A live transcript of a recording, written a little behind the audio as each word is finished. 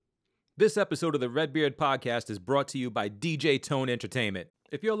This episode of the Redbeard Podcast is brought to you by DJ Tone Entertainment.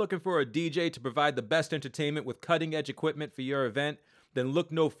 If you're looking for a DJ to provide the best entertainment with cutting-edge equipment for your event, then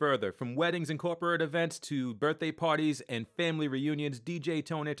look no further. From weddings and corporate events to birthday parties and family reunions, DJ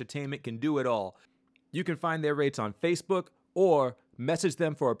Tone Entertainment can do it all. You can find their rates on Facebook or message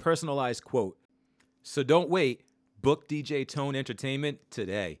them for a personalized quote. So don't wait. Book DJ Tone Entertainment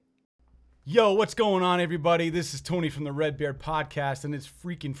today. Yo, what's going on, everybody? This is Tony from the Red Bear Podcast, and it's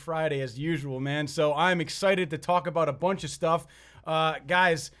freaking Friday as usual, man. So I'm excited to talk about a bunch of stuff.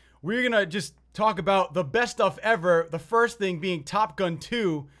 Guys, we're going to just talk about the best stuff ever. The first thing being Top Gun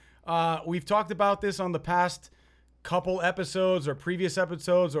 2. We've talked about this on the past couple episodes or previous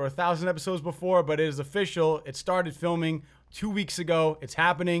episodes or 1,000 episodes before, but it is official. It started filming 2 weeks ago. It's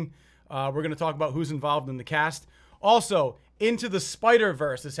happening. We're going to talk about who's involved in the cast. Also, Into the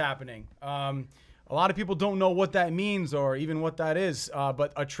Spider-Verse is happening. A lot of people don't know what that means or even what that is,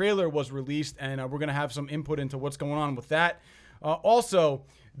 but a trailer was released, and we're going to have some input into what's going on with that. Also,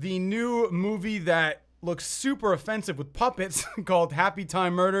 the new movie that looks super offensive with puppets called Happy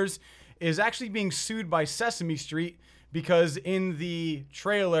Time Murders is actually being sued by Sesame Street because in the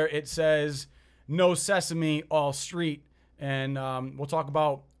trailer it says, "No Sesame, all street." And we'll talk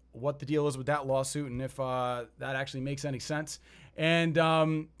about what the deal is with that lawsuit and if that actually makes any sense. And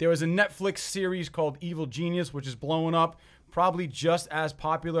there was a Netflix series called Evil Genius, which is blowing up, probably just as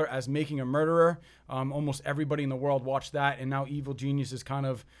popular as Making a Murderer. Almost everybody in the world watched that, and now Evil Genius is kind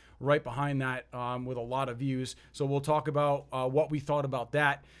of right behind that with a lot of views. So we'll talk about what we thought about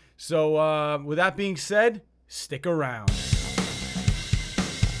that. So with that being said, stick around.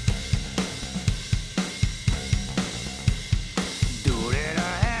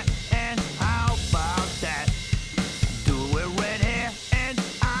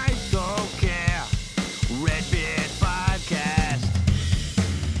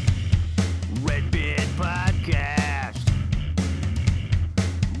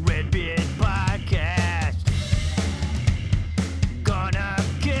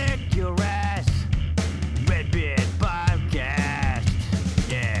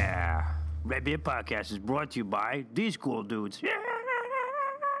 Redbeard Podcast is brought to you by these cool dudes.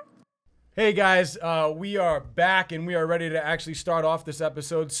 Hey guys, we are back and we are ready to actually start off this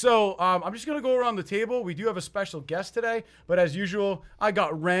episode. So I'm just gonna go around the table. We do have a special guest today, but as usual, I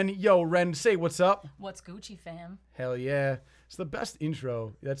got Ren. Yo, Ren, say what's up. What's Gucci, fam? Hell yeah, it's the best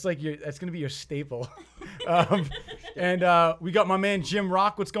intro. That's gonna be your staple. And we got my man Jim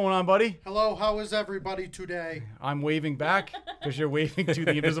Rock. What's going on, buddy? Hello, how is everybody today? I'm waving back because you're waving to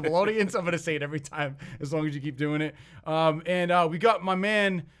the invisible audience. I'm gonna say it every time as long as you keep doing it. And we got my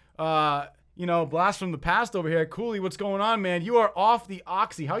man. Blast from the past over here. Cooley, what's going on, man? You are off the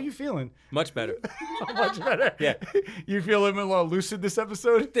oxy. How are you feeling? Much better. Much better? Yeah. You feel a little lucid this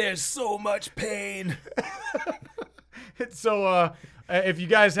episode? There's so much pain. So, if you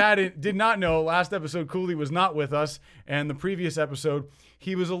guys did not know, last episode Cooley was not with us, and the previous episode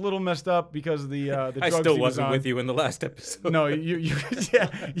he was a little messed up because of the drugs I still he was wasn't on. with you in the last episode. No,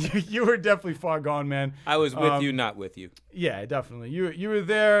 you were definitely far gone, man. I was with you, not with you. Yeah, definitely. You were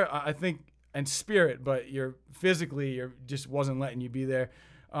there, I think, in spirit, but you just wasn't letting you be there.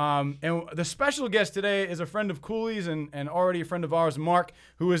 And the special guest today is a friend of Cooley's and already a friend of ours, Mark,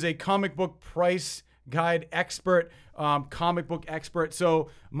 who is a comic book price guide expert, comic book expert.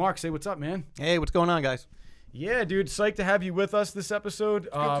 So, Mark, say what's up, man. Hey, what's going on, guys? Yeah, dude, psyched to have you with us this episode.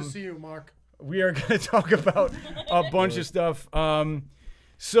 Good to see you, Mark. We are going to talk about a bunch of stuff.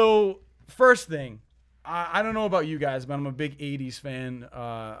 So, first thing, I don't know about you guys, but I'm a big 80s fan.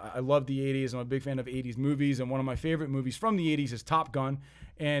 I love the 80s. I'm a big fan of 80s movies, and one of my favorite movies from the 80s is Top Gun.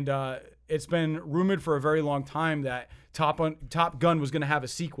 And it's been rumored for a very long time that Top Gun was going to have a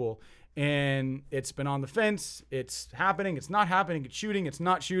sequel. And it's been on the fence. It's happening. It's not happening. It's shooting. It's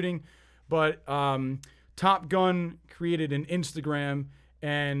not shooting. But Top Gun created an Instagram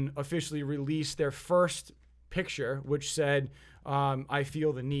and officially released their first picture, which said, "I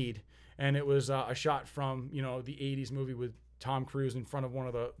feel the need." And it was a shot from the 80s movie with Tom Cruise in front of one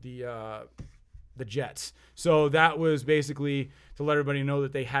of the jets. So that was basically to let everybody know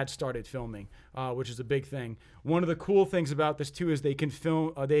that they had started filming, which is a big thing. One of the cool things about this too is they can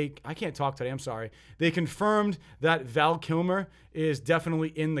film. I can't talk today. I'm sorry. They confirmed that Val Kilmer is definitely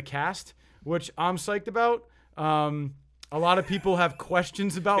in the cast, which I'm psyched about. A lot of people have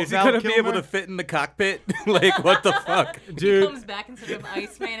questions about Is he Val going to Kilmer. be able to fit in the cockpit? Like, what the fuck? Dude. He comes back instead of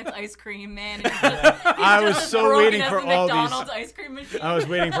Iceman, it's Ice Cream Man. And I was so waiting for all these. McDonald's ice cream machine. I was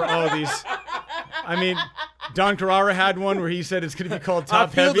waiting for all of these. I mean, Don Carrara had one where he said it's going to be called Top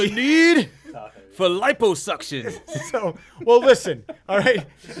I feel Heavy. the need for liposuction. So, well, listen. All right.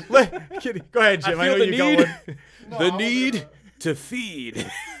 Go ahead, Jim. I know feel you the got need. one. The need to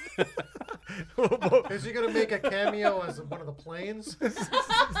feed. Is he gonna make a cameo as one of the planes?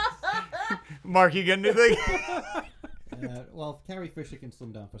 Mark, you got anything? Well, Carrie Fisher can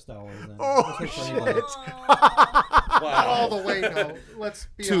slim down for Star Wars. And Oh, just like for anybody. Not all the way, no. Let's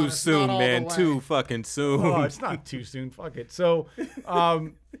be Too honest. soon, not all man. the way. Too fucking soon. Oh, it's not too soon. Fuck it. So,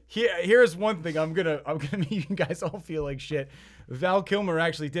 here's one thing. I'm gonna make you guys all feel like shit. Val Kilmer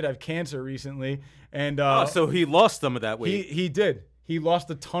actually did have cancer recently, and So he lost some of that weight. he did. He lost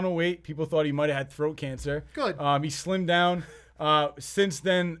a ton of weight. People thought he might have had throat cancer. Good. He slimmed down. Since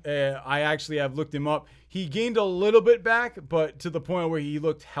then, I actually have looked him up. He gained a little bit back, but to the point where he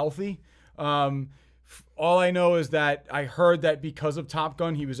looked healthy. All I know is that I heard that because of Top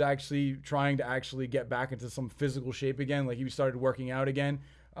Gun, he was actually trying to actually get back into some physical shape again. Like he started working out again.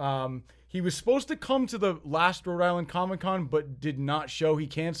 He was supposed to come to the last Rhode Island Comic-Con, but did not show. He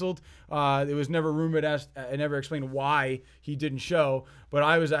canceled. It was never rumored as I never explained why he didn't show, but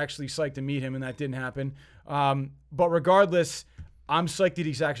I was actually psyched to meet him, and that didn't happen. But regardless, I'm psyched that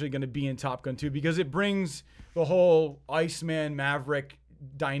he's actually going to be in Top Gun 2 because it brings the whole Iceman Maverick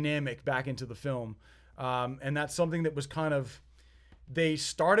dynamic back into the film. And that's something that was kind of, they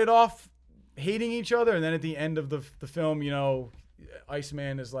started off hating each other, and then at the end of the film, you know,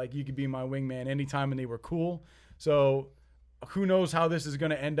 Iceman is like, you could be my wingman anytime, and they were cool. So who knows how this is going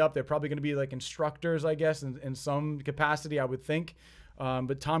to end up. They're probably going to be like instructors, I guess, in some capacity, I would think.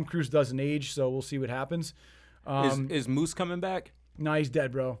 But Tom Cruise doesn't age, so we'll see what happens. Is Moose coming back? No, he's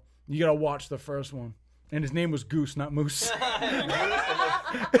dead, bro. You got to watch the first one. And his name was Goose, not Moose.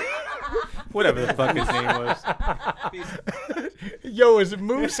 Whatever the fuck his name was. Yo, is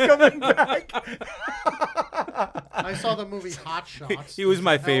Moose coming back? I saw the movie Hot Shots. He was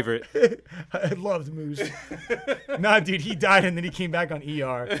my favorite. I loved Moose. Nah, dude, he died and then he came back on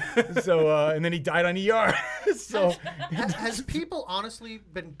ER. So, and then he died on ER. So, Has people honestly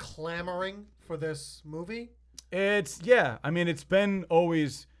been clamoring for this movie? yeah. I mean, it's been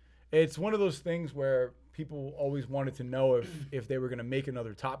always, it's one of those things where people always wanted to know if they were going to make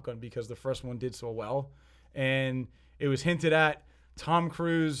another Top Gun because the first one did so well. And it was hinted at. Tom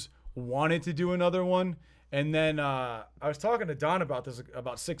Cruise wanted to do another one. And then I was talking to Don about this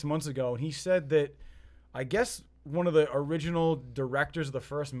about 6 months ago, and he said that I guess one of the original directors of the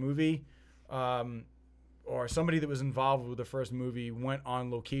first movie, or somebody that was involved with the first movie, went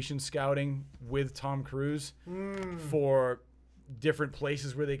on location scouting with Tom Cruise for different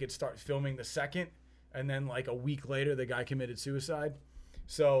places where they could start filming the second. And then like a week later, the guy committed suicide.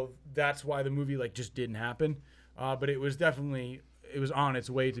 So that's why the movie like just didn't happen. But it was definitely, it was on its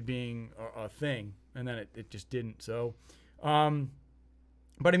way to being a thing. And then it just didn't. So,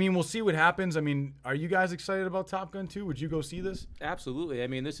 but I mean, we'll see what happens. I mean, are you guys excited about Top Gun 2? Would you go see this? Absolutely. I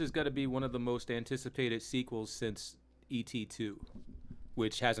mean, this is going to be one of the most anticipated sequels since E.T. 2,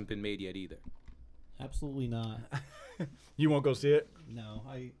 which hasn't been made yet either. Absolutely not. You won't go see it? No,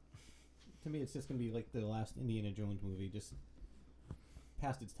 to me, it's just gonna be like the last Indiana Jones movie, just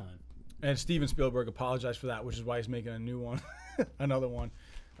past its time. And Steven Spielberg apologized for that, which is why he's making a new one, another one.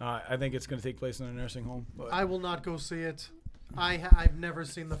 I think it's going to take place in a nursing home. But I will not go see it. I've never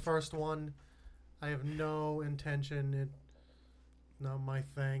seen the first one. I have no intention. Not my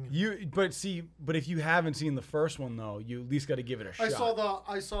thing. But if you haven't seen the first one though, you at least got to give it a shot.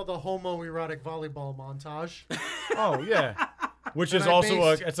 I saw the homoerotic volleyball montage. Oh yeah, which And is I also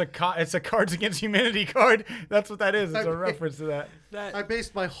based- it's a Cards Against Humanity card. That's what that is. It's a reference to that. I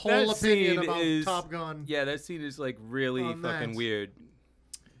based my That whole opinion scene about is- Top Gun. Yeah, that scene is like really On fucking that. weird.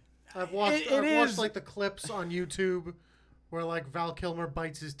 I've watched It is- watched like the clips on YouTube where like Val Kilmer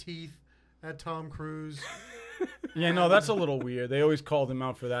bites his teeth at Tom Cruise. Yeah, no, that's a little weird. They always called him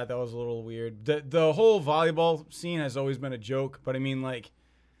out for that. That was a little weird. The whole volleyball scene has always been a joke, but I mean, like,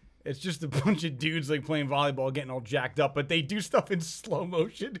 it's just a bunch of dudes like playing volleyball, getting all jacked up, but they do stuff in slow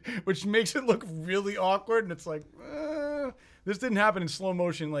motion, which makes it look really awkward. And it's like, this didn't happen in slow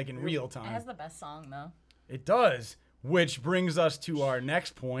motion, like in real It time. has the best song though. It does, which brings us to our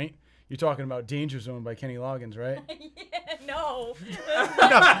next point. You're talking about Danger Zone by Kenny Loggins, right? Yeah, no.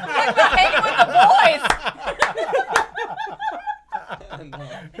 Hanging with the boys.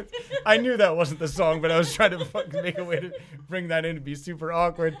 I knew that wasn't the song, but I was trying to fucking make a way to bring that in to be super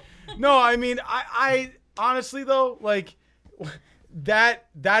awkward. No, I mean, I honestly though, like that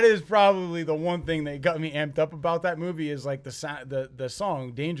is probably the one thing that got me amped up about that movie is like the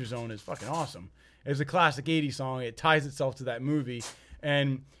song Danger Zone is fucking awesome. It's a classic 80s song. It ties itself to that movie.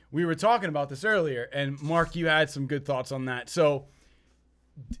 And we were talking about this earlier, and Mark, you had some good thoughts on that. So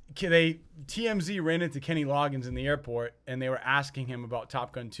TMZ ran into Kenny Loggins in the airport, and they were asking him about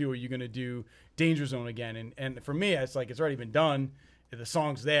Top Gun 2. Are you going to do Danger Zone again? And for me, it's like it's already been done. The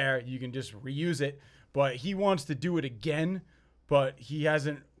song's there. You can just reuse it. But he wants to do it again, but he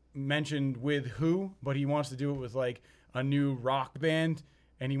hasn't mentioned with who. But he wants to do it with like a new rock band,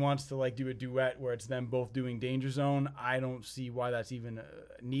 and he wants to like do a duet where it's them both doing Danger Zone. I don't see why that's even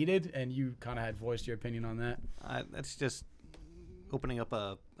needed. And you kind of had voiced your opinion on that. That's just opening up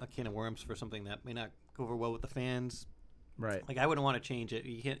a can of worms for something that may not go over well with the fans. Right. Like I wouldn't want to change it.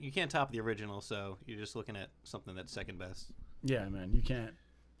 You can't top the original, so you're just looking at something that's second best. Yeah, man, you can't.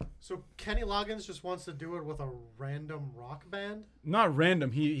 So Kenny Loggins just wants to do it with a random rock band? Not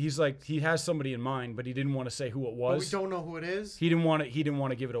random. He's like he has somebody in mind, but he didn't want to say who it But was. we don't know who it is? He didn't want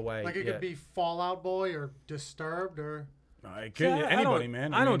to give it away. Like it yet. could be Fall Out Boy or Disturbed or... It could be anybody,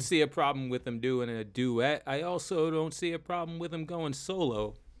 man. I don't see a problem with him doing a duet. I also don't see a problem with him going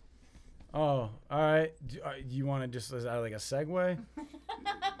solo. Oh, all right. You want to just is that like a segue?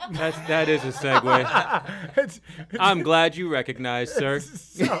 That is a segue. I'm glad you recognize, sir.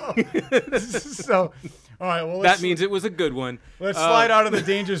 So, all right. Well, That means it was a good one. let's slide out of the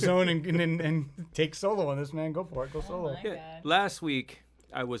danger zone and take solo on this, man. Go for it. Go solo. my God. Last week,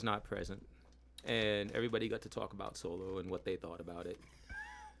 I was not present, and everybody got to talk about Solo and what they thought about it.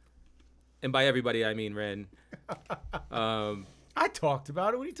 And by everybody, I mean Ren. I talked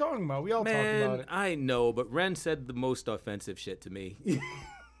about it. What are you talking about? We all talked about Man, it. I know, but Ren said the most offensive shit to me.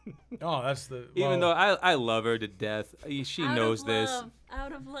 Oh, that's the. Even though I love her to death. She Out knows of this. love,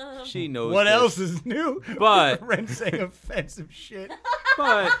 out of love. She knows what this. else is new? But- Ren saying offensive shit.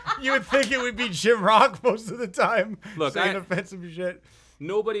 But You would think it would be Jim Rock most of the time. Look, saying I- offensive shit.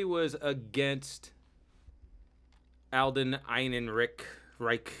 nobody was against Alden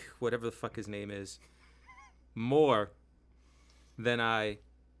Ehrenreich, whatever the fuck his name is, more than I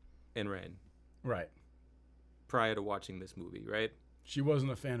and Ren Right. prior to watching this movie, right? She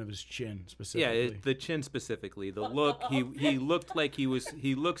wasn't a fan of his chin Yeah, specifically. the chin specifically, the look. He looked like he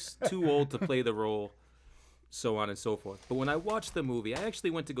looks too old to play the role, so on and so forth. But when I watched the movie, I actually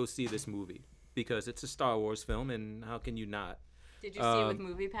went to go see this movie because it's a Star Wars film, and how can you not? Did you see it with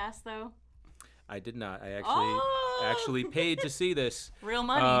MoviePass though? I did not. I Oh! actually paid to see this. Real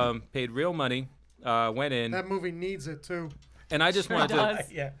money. Paid real money. Went in, That movie needs it too. and I just wanted to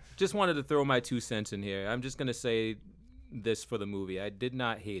does. Yeah. just wanted to throw my 2 cents in here. I'm just gonna say this for the movie. I did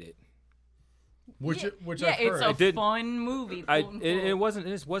not hate it. Which yeah, I've heard. it's I a did- fun movie. It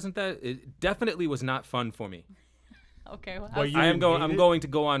wasn't that. It definitely was not fun for me. Okay. Well, But you I'm didn't hate I'm it? going to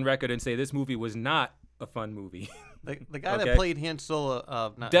go on record and say this movie was not a fun movie. The guy Okay. that played Han Solo,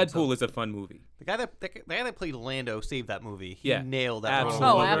 not Han Solo, Deadpool is a fun movie. the guy that played Lando saved that movie. He Yeah, nailed that role. absolutely.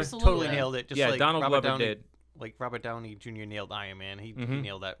 Oh, Glover absolutely. Totally nailed it. Just Yeah, like Donald Robert Glover Downey, did. Like Robert Downey Jr. nailed Iron Man. He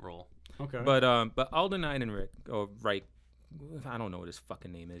nailed that role. Okay. But Alden Ehrenreich, or Reich, I don't know what his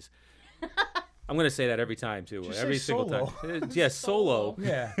fucking name is. I'm gonna say that every time too. Just Every say single Solo. time. Yeah, Solo.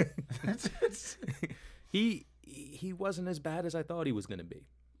 yeah. He wasn't as bad as I thought he was gonna be.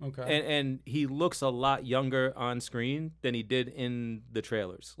 Okay. And he looks a lot younger on screen than he did in the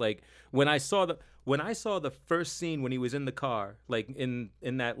trailers. Like when I saw the first scene when he was in the car, like in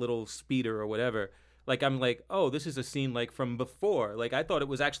that little speeder or whatever, like I'm like, oh, this is a scene like from before. Like I thought it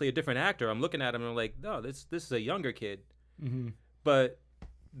was actually a different actor. I'm looking at him and I'm like, no, this is a younger kid. Mm-hmm. But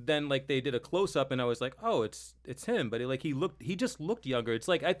then like they did a close up and I was like, oh, it's him. But he just looked younger. It's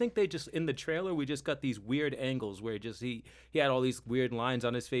like I think they just in the trailer we just got these weird angles where he had all these weird lines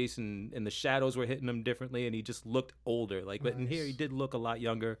on his face and the shadows were hitting him differently and he just looked older. Like but in here he did look a lot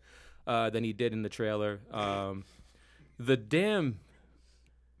younger than he did in the trailer.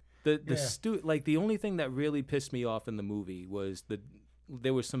 The only thing that really pissed me off in the movie was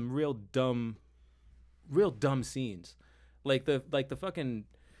there were some real dumb scenes. Like the fucking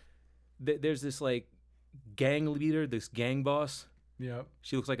there's this like gang leader, this gang boss. Yep.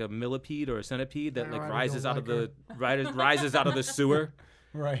 She looks like a millipede or a centipede that I like really rises don't out of like the rises out of the sewer.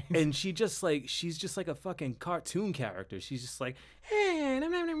 Right. And she's just like a fucking cartoon character. She's just like,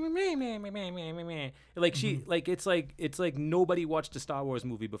 like she like it's like nobody watched a Star Wars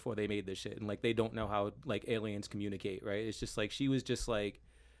movie before they made this shit, and like they don't know how like aliens communicate, right? It's just like she was just like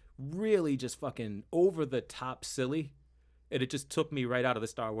really just fucking over the top silly, and it just took me right out of the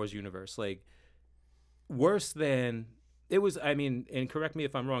Star Wars universe. Like worse than. It was, I mean, and correct me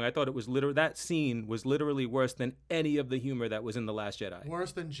if I'm wrong, I thought it was that scene was literally worse than any of the humor that was in The Last Jedi.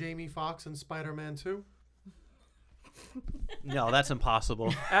 Worse than Jamie Foxx in Spider-Man 2? No, that's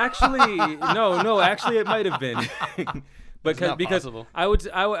impossible. Actually, no, actually it might have been. because possible. I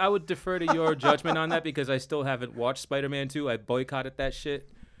would defer to your judgment on that because I still haven't watched Spider-Man 2. I boycotted that shit.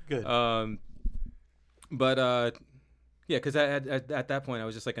 Good. Yeah, because at that point I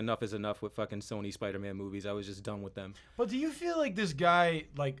was just like, enough is enough with fucking Sony Spider-Man movies. I was just done with them. But do you feel like this guy,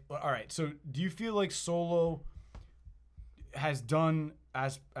 like, all right, so do you feel like Solo has done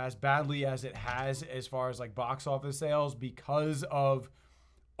as badly as it has as far as like box office sales because of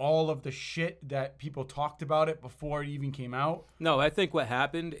all of the shit that people talked about it before it even came out? No, I think what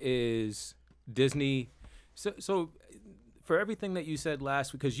happened is Disney. So for everything that you said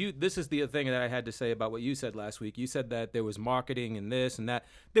last week, because this is the thing that I had to say about what you said last week. You said that there was marketing and this and that.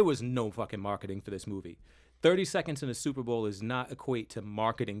 There was no fucking marketing for this movie. 30 seconds in a Super Bowl is not equate to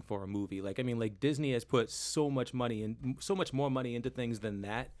marketing for a movie. Like, I mean, like Disney has put so much money and so much more money into things than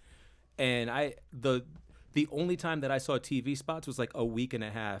that. And the only time that I saw TV spots was like a week and a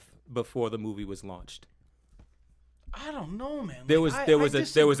half before the movie was launched. I don't know, man. There was Like, a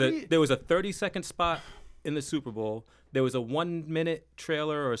 30-second spot in the Super Bowl. There was a 1 minute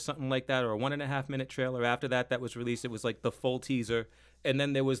trailer or something like that, or a 1.5 minute trailer after that was released. It was like the full teaser, and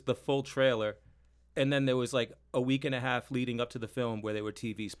then there was the full trailer, and then there was like a week and a half leading up to the film where there were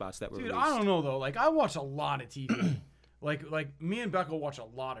TV spots that were Dude, released. I don't know though. Like, I watch a lot of TV. like me and Becca watch a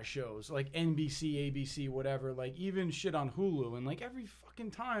lot of shows, like NBC, ABC, whatever. Like even shit on Hulu, and like every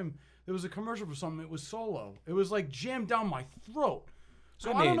fucking time there was a commercial for something, it was Solo. It was like jammed down my throat.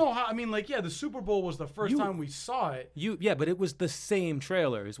 So I don't know how. I mean, like, yeah, the Super Bowl was the first time we saw it. Yeah, but it was the same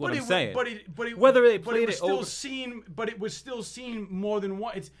trailer, is what I'm saying. Whether they but played it was it still over, seen, but it was still seen more than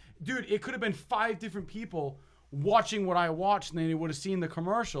one. Dude, it could have been 5 different people watching what I watched, and then they would have seen the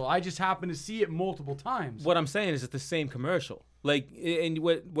commercial. I just happened to see it multiple times. what I'm saying is it's the same commercial. Like, and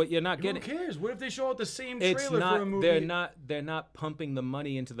what you're not getting. Who cares? What if they show out the same It's trailer not. for a movie? They're not pumping the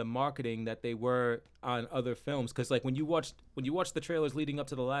money into the marketing that they were on other films. Because like when you watch the trailers leading up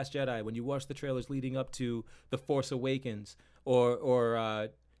to The Last Jedi, when you watch the trailers leading up to The Force Awakens, or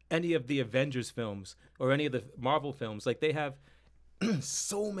any of the Avengers films or any of the Marvel films, like they have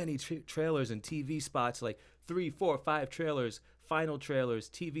so many trailers and TV spots, like 3, 4, 5 trailers, final trailers,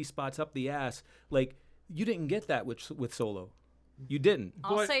 TV spots up the ass. Like you didn't get that with Solo. You didn't.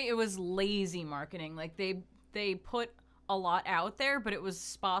 I'll say it was lazy marketing. Like they put a lot out there, but it was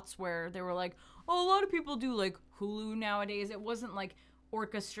spots where they were like, oh, a lot of people do like Hulu nowadays. It wasn't like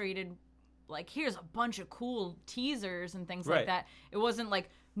orchestrated, like here's a bunch of cool teasers and things Right. like that. It wasn't like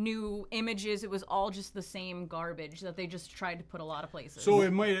new images. It was all just the same garbage that they just tried to put a lot of places. So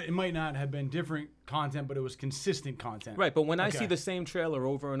it might not have been different content, but it was consistent content. Right, but when I see Okay. the same trailer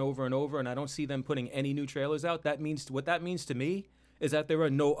over and over and over, and I don't see them putting any new trailers out, what that means to me is that there are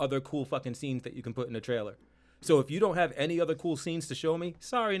no other cool fucking scenes that you can put in a trailer. So if you don't have any other cool scenes to show me,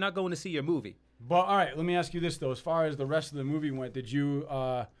 sorry, not going to see your movie. But all right, let me ask you this though: as far as the rest of the movie went, did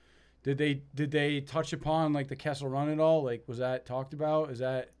they touch upon like the Kessel Run at all? Like, was that talked about? Is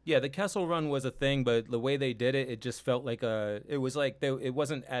that Yeah, the Kessel Run was a thing, but the way they did it, it just felt like it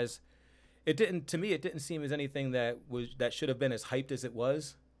wasn't as, it didn't seem as anything that should have been as hyped as it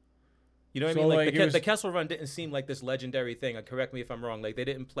was. You know what I So, mean? Like like, the Kessel Run didn't seem like this legendary thing. Correct me if I'm wrong. Like they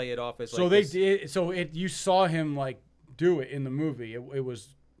didn't play it off as so like they this- did? So you saw him like do it in the movie.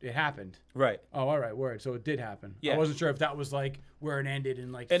 It happened. Right. Oh, all right, word. So it did happen. Yeah. I wasn't sure if that was like where it ended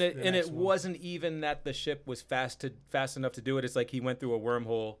and like. And the it next one. wasn't even that the ship was fast enough to do it. It's like he went through a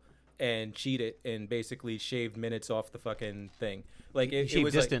wormhole and cheated and basically shaved minutes off the fucking thing. Like it shaved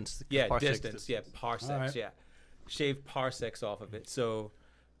was distance. Like, yeah, Parsecs distance. Yeah, parsecs. Alright. Yeah, shaved parsecs off of it. So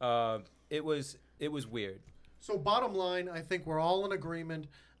it was weird. So bottom line, I think we're all in agreement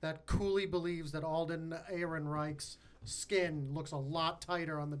that Cooley believes that Alden Ehrenreich's skin looks a lot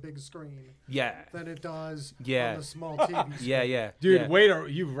tighter on the big screen Yeah. than it does Yeah. on the small TV screen. Yeah. Dude, yeah.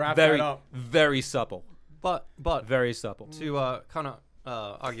 wait, you've wrapped Very, that up. very supple. But Very supple. to kind of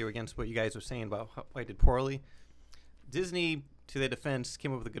argue against what you guys were saying about why it did poorly, Disney, to their defense,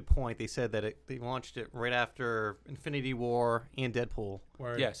 came up with a good point. They said that they launched it right after Infinity War and Deadpool.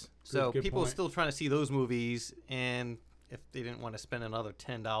 Word. Yes. So good people are point. still trying to see those movies, and if they didn't want to spend another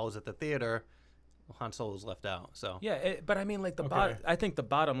 $10 at the theater, well, Han Solo's left out. So Yeah, but I mean, like Okay. I think the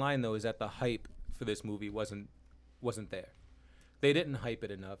bottom line though is that the hype for this movie wasn't there. They didn't hype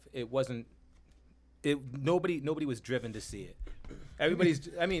it enough. It wasn't. Nobody was driven to see it. Everybody's.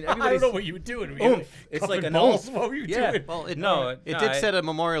 I don't Everybody's. know what you were doing. Oomph. It's like an balls. oomph. What were you Yeah. doing? well, it No, did I- set a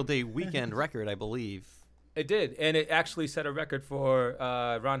Memorial Day weekend record, I believe. It did, and it actually set a record for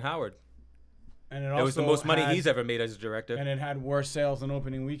Ron Howard. And It was the also most money had- he's ever made as a director. And it had worse sales in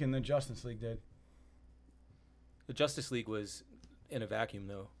opening weekend than Justice League did. The Justice League was in a vacuum,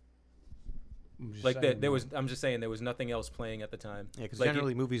 though. I'm just Like saying, there man. was, I'm just saying there was nothing else playing at the time. Yeah, because Like,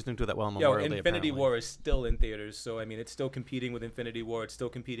 generally movies don't do that well on Yo, Memorial Day. Infinity apparently. War is still in theaters, so I mean, it's still competing with Infinity War. It's still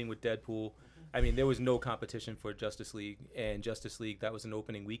competing with Deadpool. I mean, there was no competition for Justice League, and Justice League, that was an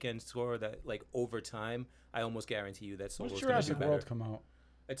opening weekend score that, like, over time, I almost guarantee you that Solo's When's going to be Jurassic better. World come out?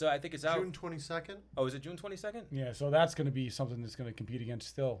 It's I think it's out. June 22nd. Oh, is it June 22nd? Yeah, so that's going to be something that's going to compete against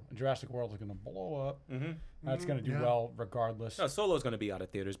still. Jurassic World is going to blow up. Mm-hmm. That's going to do yeah. well regardless. No, Solo's going to be out of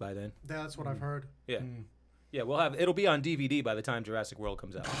theaters by then. That's what I've heard. Yeah. Mm. Yeah, it'll be on DVD by the time Jurassic World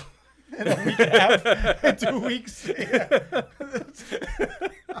comes out. In a week and a half, 2 weeks.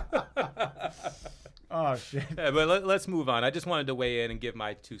 Oh, shit. Yeah, but let's move on. I just wanted to weigh in and give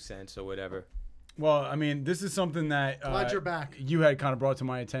my 2 cents or whatever. Well, I mean, this is something that Glad you're back. you had kind of brought to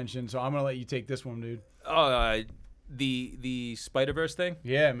my attention, so I'm going to let you take this one, dude. Oh, the Spider-Verse thing?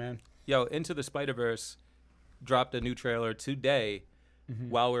 Yeah, man. Yo, Into the Spider-Verse dropped a new trailer today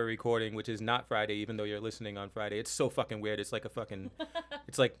while we're recording, which is not Friday, even though you're listening on Friday. It's so fucking weird. It's like a fucking,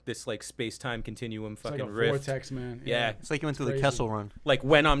 it's like this like space-time continuum It's fucking like a rift. vortex, man. Yeah. It's like you went through Crazy. the Kessel Run. Like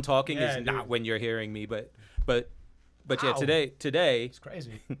when I'm talking Yeah, is not dude. when you're hearing me, but yeah, Wow. today, It's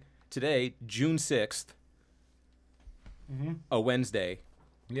crazy. June 6th, a Wednesday,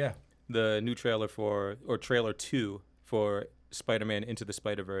 Yeah. the new trailer trailer 2 for Spider-Man Into the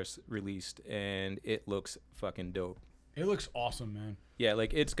Spider-Verse released, and it looks fucking dope. It looks awesome, man. Yeah,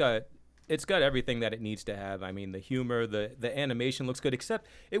 like it's got everything that it needs to have. I mean, the humor, the animation looks good, except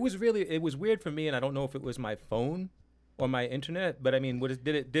it was weird for me, and I don't know if it was my phone or my internet, but I mean,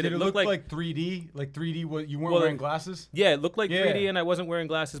 did it look like 3D? Like 3D? What you weren't Well, wearing glasses? yeah, it looked like Yeah. 3D, and I wasn't wearing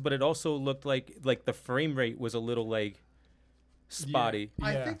glasses, but it also looked like the frame rate was a little like spotty. Yeah.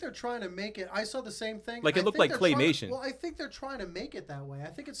 I think they're trying to make it. I saw the same thing. Like, it I looked think like they're claymation. Well, I think they're trying to make it that way. I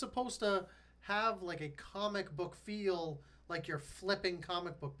think it's supposed to have like a comic book feel, like you're flipping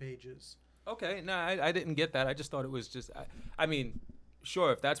comic book pages. Okay, no, I didn't get that. I just thought it was just. I mean,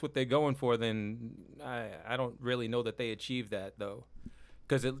 sure, if that's what they're going for, then I don't really know that they achieved that though,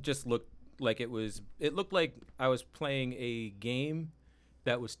 because it just looked like it looked like I was playing a game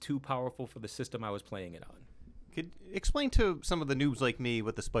that was too powerful for the system I was playing it on. Could explain to some of the noobs like me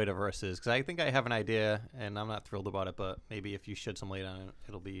what the Spider-Verse is, because I think I have an idea, and I'm not thrilled about it, but maybe if you shed some light on it,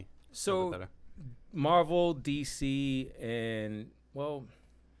 it'll be a little So bit better. Marvel, DC, and well,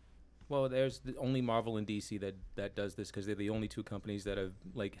 there's only Marvel and DC that does this, because they're the only two companies that have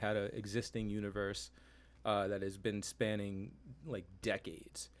like had an existing universe that has been spanning like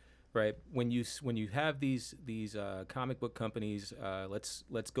decades, right? When you have these comic book companies,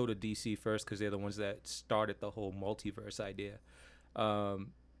 let's go to DC first, because they're the ones that started the whole multiverse idea.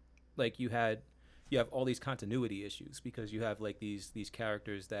 Like you have all these continuity issues, because you have like these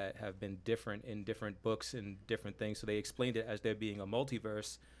characters that have been different in different books and different things. So they explained it as there being a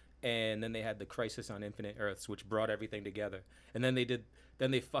multiverse, and then they had the Crisis on Infinite Earths, which brought everything together. And then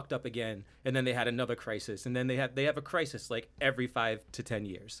they fucked up again, and then they had another crisis, and then they have a crisis like every 5 to 10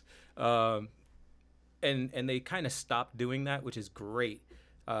 years. And they kind of stopped doing that, which is great.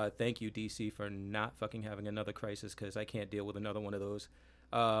 Thank you, DC, for not fucking having another crisis, because I can't deal with another one of those.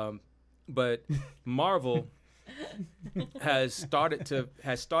 But Marvel has started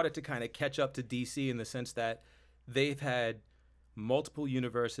to kind of catch up to DC in the sense that they've had multiple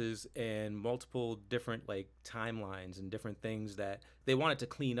universes and multiple different like timelines and different things that they wanted to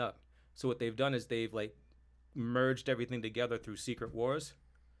clean up. So what they've done is they've like merged everything together through Secret Wars.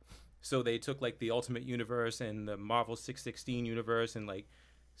 So they took like the Ultimate Universe and the Marvel 616 universe and like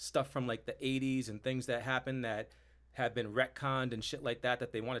stuff from like the 80s and things that happened that have been retconned and shit like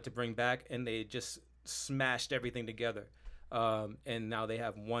that they wanted to bring back, and they just smashed everything together. And now they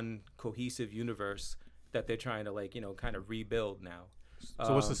have one cohesive universe that they're trying to like, kind of rebuild now.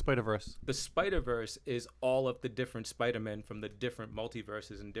 So what's the Spider-Verse? The Spider-Verse is all of the different Spider-Men from the different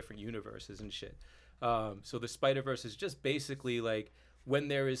multiverses and different universes and shit. So the Spider-Verse is just basically like when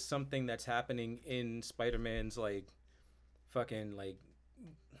there is something that's happening in Spider-Man's like fucking like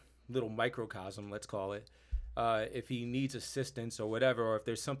little microcosm, let's call it. If he needs assistance or whatever, or if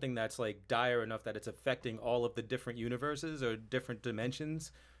there's something that's like dire enough that it's affecting all of the different universes or different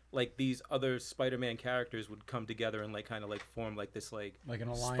dimensions, like these other Spider-Man characters would come together and like kind of like form like this like Like an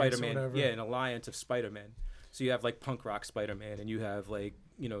alliance or Spider-Man, whatever. yeah, an alliance of Spider-Man. So you have like punk rock Spider-Man, and you have like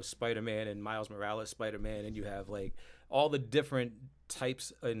Spider-Man and Miles Morales Spider-Man, and you have like all the different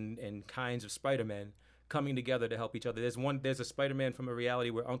types and kinds of Spider-Man coming together to help each other. There's a Spider-Man from a reality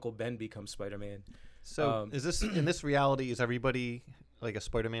where Uncle Ben becomes Spider-Man. So is this in this reality? Is everybody like a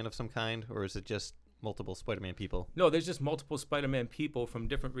Spider-Man of some kind, or is it just multiple Spider-Man people? No, there's just multiple Spider-Man people from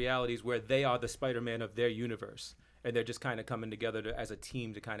different realities where they are the Spider-Man of their universe. and they're just kind of coming together as a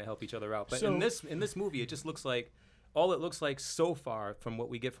team to kind of help each other out. But So- in this movie, it just looks like all it looks like so far from what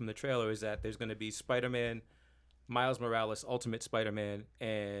we get from the trailer is that there's going to be Spider-Man, Miles Morales, Ultimate Spider-Man,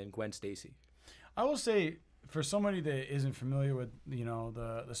 and Gwen Stacy. I will say, for somebody that isn't familiar with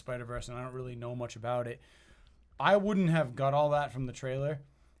the Spider-Verse, and I don't really know much about it, I wouldn't have got all that from the trailer.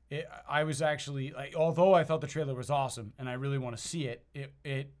 I was actually like, although I thought the trailer was awesome and I really want to see it,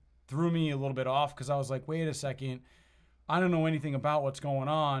 it threw me a little bit off because I was like, wait a second, I don't know anything about what's going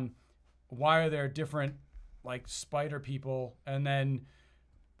on. Why are there different like spider people? And then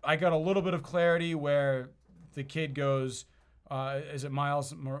I got a little bit of clarity where the kid goes, is it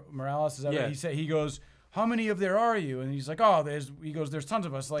Miles Morales? Is that Yeah. what he said? He goes, how many of there are you? And he's like, oh, there's tons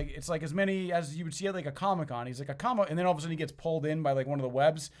of us. Like, it's like as many as you would see at like a Comic-Con. He's like a comic, and then all of a sudden he gets pulled in by like one of the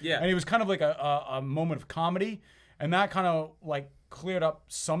webs. Yeah. And it was kind of like a moment of comedy, and that kind of like cleared up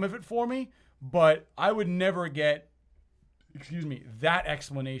some of it for me. But I would never get, that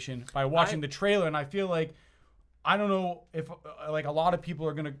explanation by watching the trailer. And I feel like, I don't know if like a lot of people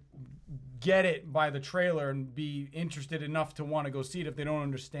are gonna get it by the trailer and be interested enough to want to go see it if they don't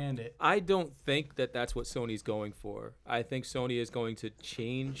understand it. I don't think that that's what Sony's going for. I think Sony is going to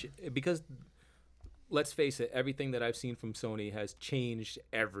change because, let's face it, everything that I've seen from Sony has changed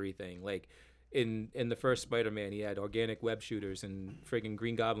everything. Like in the first Spider-Man, he had organic web shooters, and friggin'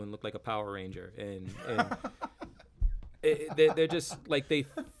 Green Goblin looked like a Power Ranger, and they're just like they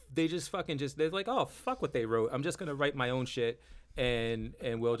just fucking just they're like, oh fuck what they wrote. I'm just gonna write my own shit. And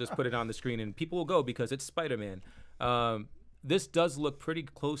we'll just put it on the screen and people will go because it's Spider-Man. This does look pretty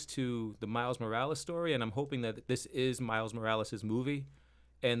close to the Miles Morales story, and I'm hoping that this is Miles Morales' movie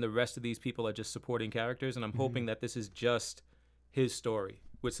and the rest of these people are just supporting characters, and I'm hoping that this is just his story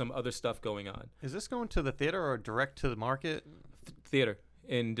with some other stuff going on. Is this going to the theater or direct to the market? Theater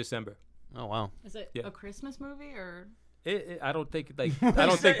in December. Oh, wow. Is it Yeah. a Christmas movie or? I don't think I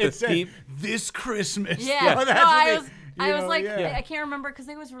don't think the theme. This Christmas. Yeah. Oh, No, that's I what was they- I you was know, like, yeah. I can't remember because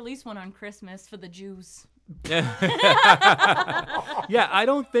they always release one on Christmas for the Jews. Yeah, I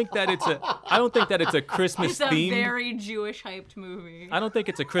don't think that it's a Christmas It's a theme. very Jewish hyped movie. I don't think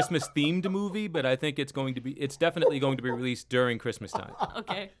it's a Christmas themed movie, but I think it's definitely going to be released during Christmas time.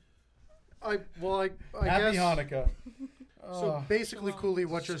 Okay. I Happy guess. Hanukkah. So basically, Cooley,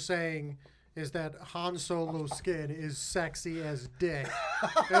 what you're saying is that Han Solo's skin is sexy as dick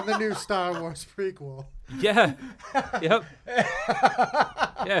in the new Star Wars prequel. Yeah. Yep.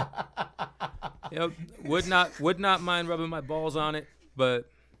 Yeah. Yep. Would not mind rubbing my balls on it, but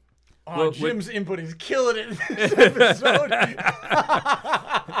Jim's input is killing it in this episode.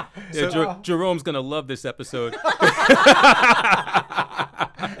 Jerome's gonna love this episode.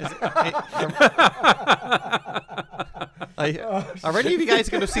 Are any of you guys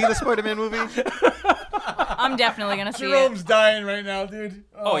going to see the Spider-Man movie? I'm definitely gonna see Jerome's it. dying right now, dude.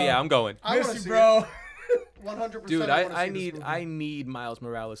 Oh yeah, I'm going. I want to Miss see you, bro. 100%. Dude, I wanna I see this need movie. I need Miles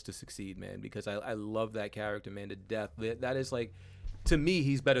Morales to succeed, man, because I love that character, man, to death. That is like, to me,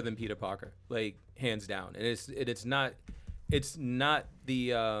 he's better than Peter Parker, like hands down. And it's not the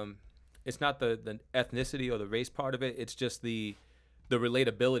ethnicity or the race part of it. It's just the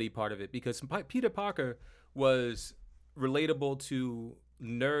relatability part of it, because Peter Parker was relatable to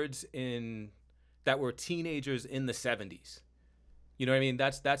nerds that were teenagers in the 70s. You know what I mean?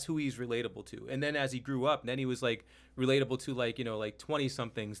 That's who he's relatable to. And then as he grew up, then he was like relatable to like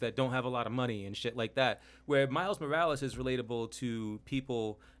 20-somethings that don't have a lot of money and shit like that. Where Miles Morales is relatable to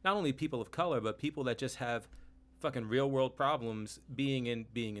people, not only people of color, but people that just have fucking real world problems being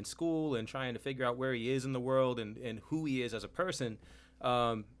in school and trying to figure out where he is in the world and who he is as a person.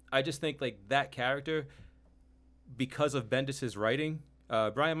 I just think like that character, because of Bendis' writing,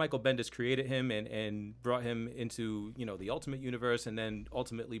 Brian Michael Bendis created him and brought him into the Ultimate Universe, and then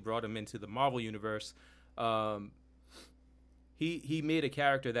ultimately brought him into the Marvel Universe. He made a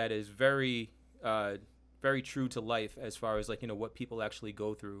character that is very very true to life as far as like what people actually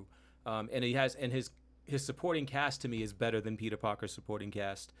go through, and his supporting cast to me is better than Peter Parker's supporting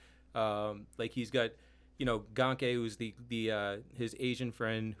cast. Like he's got Ganke, who's the his Asian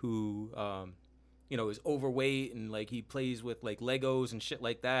friend who is overweight and like he plays with like Legos and shit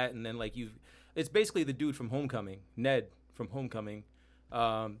like that. And then like it's basically the dude from Homecoming, Ned from Homecoming.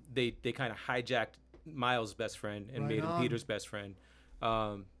 They kind of hijacked Miles' best friend and made him Peter's best friend.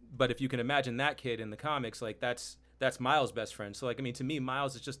 But if you can imagine that kid in the comics, like that's Miles' best friend. So like, I mean, to me,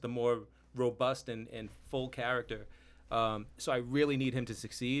 Miles is just the more robust and full character. So I really need him to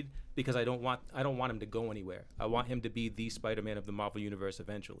succeed, because I don't want him to go anywhere. I want him to be the Spider-Man of the Marvel Universe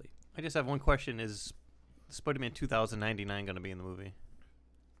eventually. I just have one question. Is Spider-Man 2099 going to be in the movie?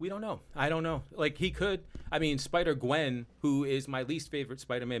 We don't know. I don't know. Like, he could. I mean, Spider-Gwen, who is my least favorite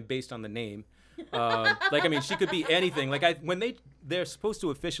Spider-Man based on the name. Like, I mean, she could be anything. Like, they're supposed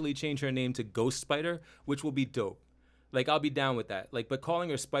to officially change her name to Ghost Spider, which will be dope. Like, I'll be down with that. Like, but calling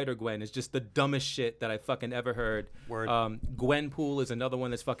her Spider-Gwen is just the dumbest shit that I fucking ever heard. Word. Gwenpool is another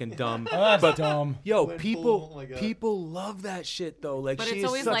one that's fucking dumb. Oh, that's dumb. Yo, Gwenpool, people, oh my God. people love that shit though. Like, But she it's is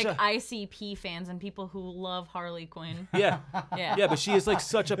always such like a, ICP fans and people who love Harley Quinn. yeah, Yeah. yeah. But she is like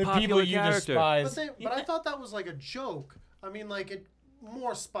such a The popular people you character. despise. But I thought that was like a joke. I mean, like it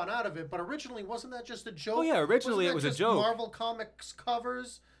more spun out of it. But originally, wasn't that just a joke? Oh, yeah, originally Wasn't that it was a just joke. Marvel Comics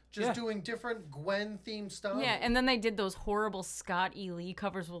covers, just Yeah. doing different Gwen themed stuff. Yeah, and then they did those horrible Scott E. Lee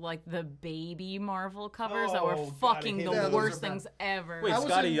covers with like the baby Marvel covers that were Oh, God, I fucking hate the those. worst Those are bad. things ever. Wait, I was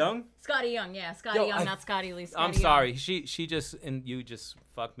Scotty in- Young? Scotty Young, yeah, Scotty Yo, Young, I- not Scotty Lee. Scotty I'm Young. sorry. She just and you just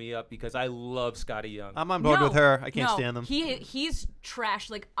fucked me up because I love Scotty Young. I'm on board with her. I can't no, stand them. He's trash.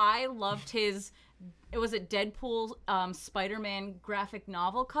 Like I loved his. It was a Deadpool Spider-Man graphic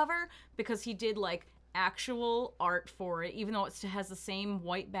novel cover because he did like actual art for it, even though it has the same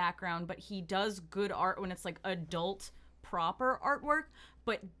white background. But he does good art when it's like adult proper artwork.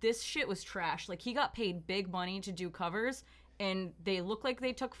 But this shit was trash. Like he got paid big money to do covers. And they look like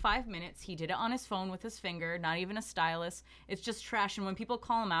they took 5 minutes. He did it on his phone with his finger, not even a stylus. It's just trash. And when people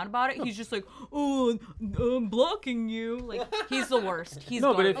call him out about it, he's just like, "Oh, I'm blocking you." Like he's the worst. He's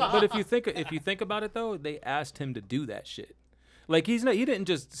No, but garbage. if you think about it though, they asked him to do that shit. Like he didn't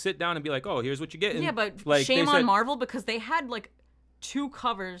just sit down and be like, "Oh, here's what you get." Yeah, but like, shame they on said- Marvel because they had like 2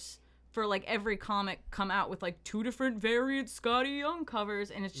 covers for like every comic come out with like 2 different variant Scotty Young covers,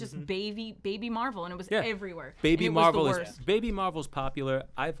 and it's just baby Marvel, and it was Mm-hmm. Yeah. everywhere. Baby and it Marvel was the is worst. Baby Marvel's popular.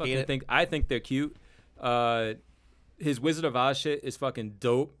 I fucking it. think they're cute. His Wizard of Oz shit is fucking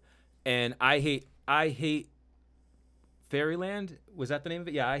dope, and I hate Fairyland. Was that the name of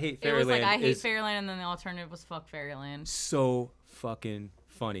it? Yeah, I hate It Fairyland. was like I hate is Fairyland, and then the alternative was fuck Fairyland. so fucking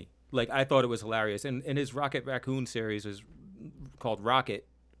funny. Like I thought it was hilarious, and his Rocket Raccoon series was called Rocket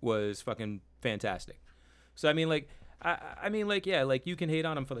was fucking fantastic. So I mean, like, I mean, like, yeah, like you can hate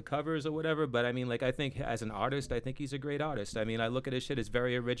on him for the covers or whatever, but I mean, like, I think as an artist, I think he's a great artist. I mean, I look at his shit; it's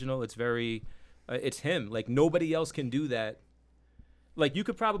very original. It's very, it's him. Like nobody else can do that. Like you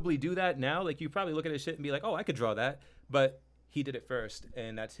could probably do that now. Like you probably look at his shit and be like, oh, I could draw that, but he did it first,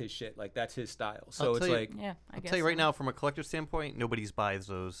 and that's his shit. Like that's his style. So I'll it's tell you- like, Yeah, I I'll guess. tell you right so. now, from a collector standpoint, nobody's buys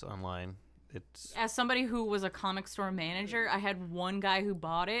those online. It's As somebody who was a comic store manager, I had one guy who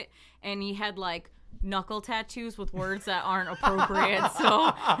bought it, and he had like knuckle tattoos with words that aren't appropriate.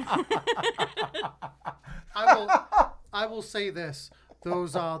 So I will say this: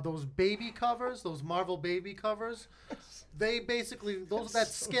 those baby covers, those Marvel baby covers, they basically that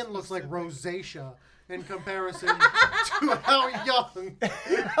skin looks like rosacea in comparison to how young.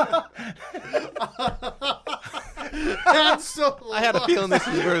 And so I had a feeling this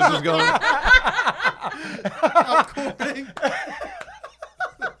is where this was going. according,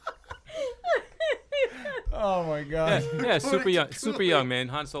 Oh my god. yeah, super young, man.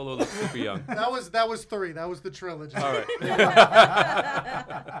 Han Solo looks super young. that was 3. That was the trilogy. All right.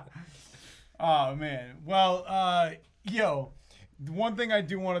 Oh man. Well, yo, the one thing I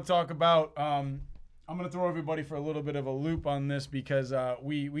do want to talk about. I'm gonna throw everybody for a little bit of a loop on this because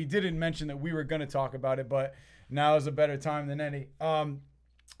we didn't mention that we were gonna talk about it, but now is a better time than any.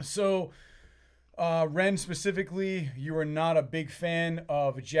 So, Ren specifically, you are not a big fan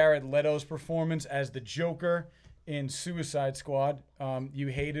of Jared Leto's performance as the Joker in Suicide Squad. You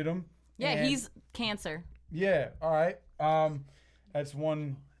hated him. yeah, And- he's cancer. yeah. All right. That's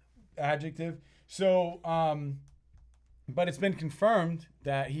one adjective. So, but it's been confirmed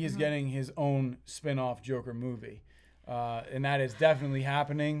that he is getting his own spin-off Joker movie. And that is definitely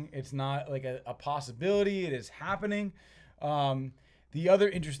happening. It's not like a possibility. It is happening. The other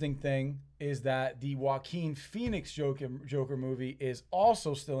interesting thing is that the Joaquin Phoenix Joker movie is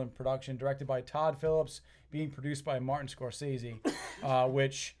also still in production, directed by Todd Phillips, being produced by Martin Scorsese,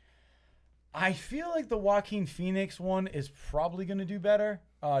 which I feel like the Joaquin Phoenix one is probably going to do better,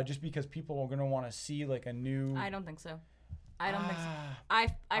 just because people are going to want to see like a new... I don't think so. I don't think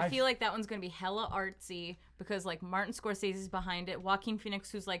so. I feel like that one's gonna be hella artsy because like Martin Scorsese's behind it. Joaquin Phoenix,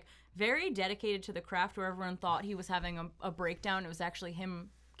 who's like very dedicated to the craft, where everyone thought he was having a breakdown, it was actually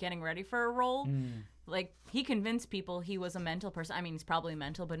him getting ready for a role. Like he convinced people he was a mental person. I mean, he's probably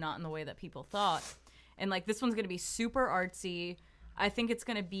mental, but not in the way that people thought. And like this one's gonna be super artsy. I think it's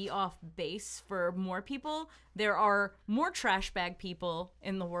going to be off base for more people. There are more trash bag people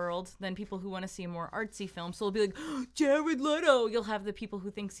in the world than people who want to see a more artsy film. So it'll be like, Jared Leto. You'll have the people who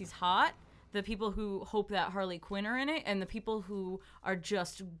thinks he's hot the people who hope that Harley Quinn are in it, and the people who are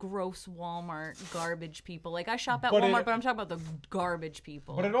just gross Walmart garbage people. Like I shop at Walmart, but I'm talking about the garbage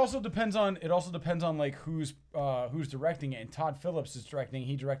people. But it also depends on like who's directing it. And Todd Phillips is directing.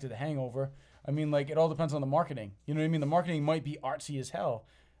 He directed The Hangover. I mean, like it all depends on the marketing. You know what I mean? The marketing might be artsy as hell.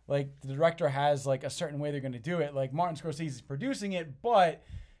 Like the director has like a certain way they're going to do it. Like Martin Scorsese's producing it, but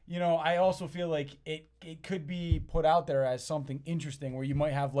you know, I also feel like it could be put out there as something interesting where you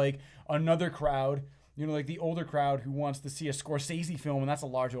might have like another crowd, you know, like the older crowd who wants to see a Scorsese film, and that's a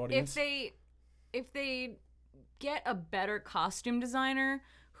large audience. If they get a better costume designer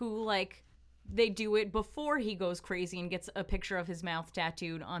who like they do it before he goes crazy and gets a picture of his mouth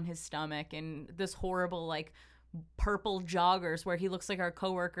tattooed on his stomach and this horrible like purple joggers where he looks like our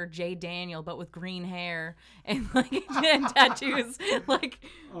coworker Jay Daniel but with green hair and like and tattoos, like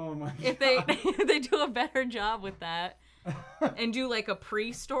Oh my if they do a better job with that and do like a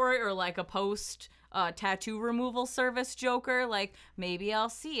pre-story or like a post tattoo removal service Joker, like maybe I'll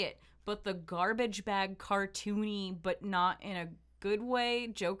see it. But the garbage bag cartoony but not in a good way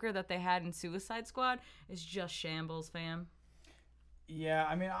Joker that they had in Suicide Squad is just shambles, fam. Yeah,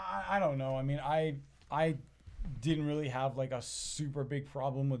 I mean, I don't know. I mean, I didn't really have like a super big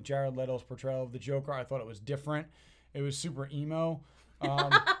problem with Jared Leto's portrayal of the Joker. I thought it was different. It was super emo.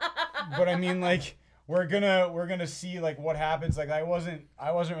 But I mean, like we're gonna see like what happens. Like I wasn't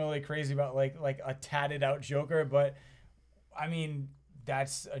really crazy about like a tatted out Joker, but I mean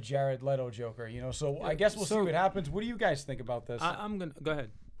that's a Jared Leto Joker, you know. So I guess we'll see what happens. What do you guys think about this? I'm gonna go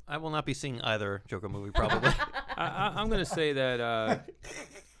ahead. I will not be seeing either Joker movie probably. I'm gonna say that.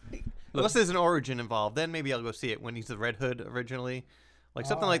 Unless there's an origin involved, then maybe I'll go see it when he's the Red Hood originally. Like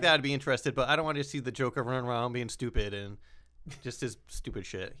something like that, I'd be interested, but I don't want to see the Joker running around being stupid and just his stupid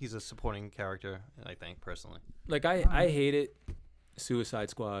shit. He's a supporting character, I think, personally. Like, I hated Suicide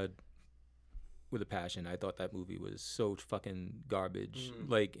Squad with a passion. I thought that movie was so fucking garbage,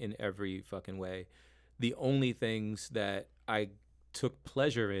 like, in every fucking way. The only things that I took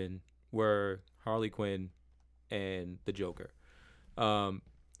pleasure in were Harley Quinn and the Joker.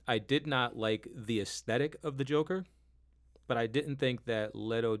 I did not like the aesthetic of the Joker, but I didn't think that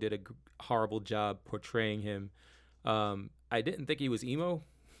Leto did a horrible job portraying him. I didn't think he was emo,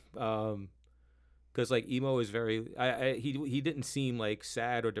 because like emo is very. He didn't seem like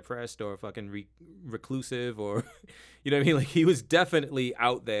sad or depressed or fucking reclusive or, you know what I mean. Like he was definitely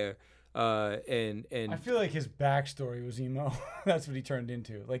out there. And I feel like his backstory was emo. That's what he turned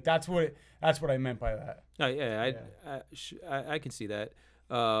into. Like that's what I meant by that. I can see that.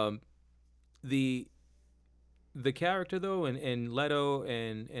 The character though, and Leto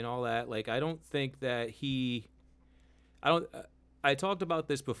and all that, like I don't think that I talked about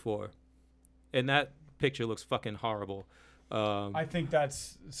this before, and that picture looks fucking horrible. I think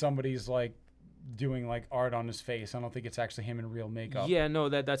that's somebody's like doing like art on his face. I don't think it's actually him in real makeup. Yeah, no,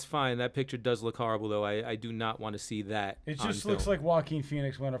 that's fine. That picture does look horrible though. I do not want to see that. It just looks like Joaquin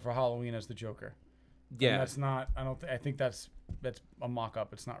Phoenix went up for Halloween as the Joker. Yeah, and that's not. I think that's a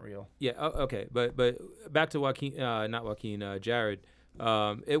mock-up. It's not real. Yeah. Okay. But back to Jared.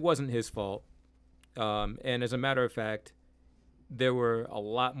 It wasn't his fault. And as a matter of fact, there were a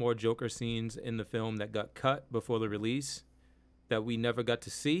lot more Joker scenes in the film that got cut before the release that we never got to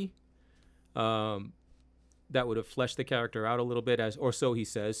see. That would have fleshed the character out a little bit, or so he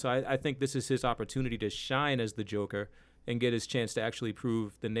says. So I think this is his opportunity to shine as the Joker and get his chance to actually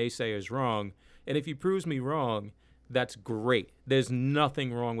prove the naysayers wrong. And if he proves me wrong, that's great. There's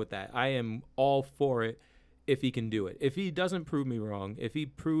nothing wrong with that. I am all for it if he can do it. If he doesn't prove me wrong, if he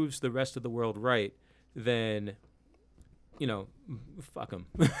proves the rest of the world right, then, you know, fuck him.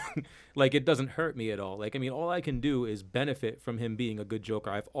 Like, it doesn't hurt me at all. Like, I mean, all I can do is benefit from him being a good Joker.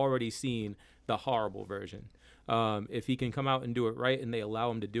 I've already seen the horrible version. If he can come out and do it right and they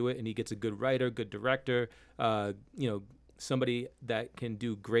allow him to do it and he gets a good writer, good director, you know, somebody that can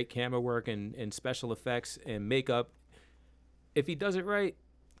do great camera work and special effects and makeup. If he does it right,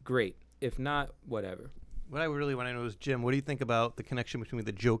 great. If not, whatever. What I really want to know is, Jim, what do you think about the connection between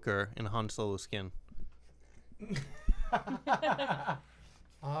the Joker and Han Solo's skin?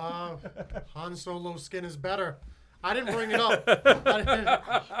 Han Solo's skin is better. I didn't bring it up.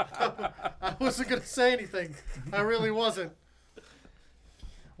 I wasn't going to say anything. I really wasn't.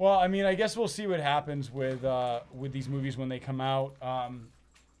 Well, I mean, I guess we'll see what happens with these movies when they come out.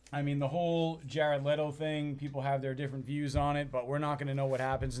 I mean, the whole Jared Leto thing, people have their different views on it, but we're not going to know what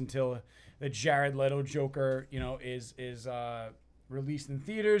happens until the Jared Leto Joker, you know, is released in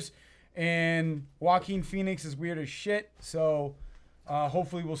theaters. And Joaquin Phoenix is weird as shit, so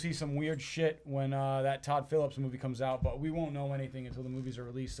Hopefully we'll see some weird shit when that Todd Phillips movie comes out, but we won't know anything until the movies are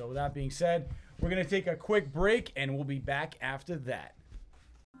released. So with that being said, we're going to take a quick break, and we'll be back after that.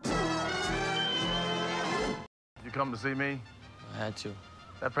 You come to see me? I had to.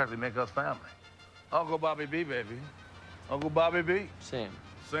 That practically make us family. Uncle Bobby B, baby. Uncle Bobby B. Sam.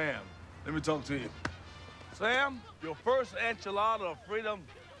 Sam, let me talk to you. Sam, your first enchilada of freedom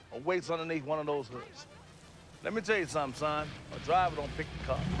awaits underneath one of those hoods. Let me tell you something, son. A driver don't pick the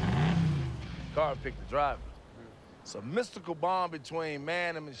car. The car pick the driver. It's a mystical bond between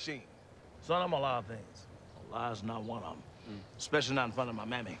man and machine. Son, I'm a lot of things. A lie's not one of them. Especially not in front of my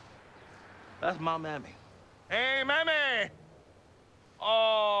mammy. That's my mammy. Hey, mammy!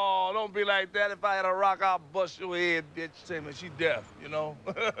 Oh, don't be like that. If I had a rock, I'll bust your head, bitch. Say, man, she deaf, you know?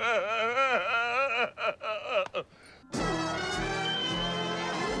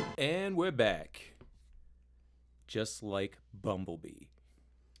 And we're back. Just like Bumblebee.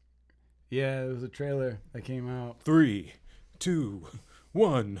 Yeah, it was a trailer that came out. 3, 2,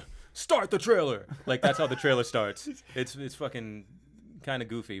 1. Start the trailer. Like that's how the trailer starts. It's fucking kind of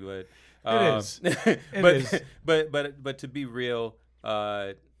goofy, but It is. but, is. but to be real,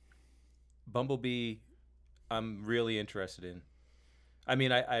 Bumblebee, I'm really interested in. I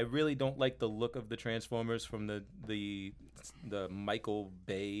mean, I really don't like the look of the Transformers from the Michael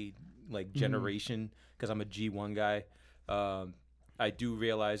Bay like generation because I'm a G1 guy. I do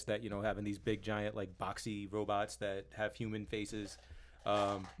realize that having these big giant like boxy robots that have human faces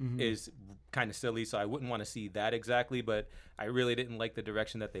is kind of silly, so I wouldn't want to see that exactly. But I really didn't like the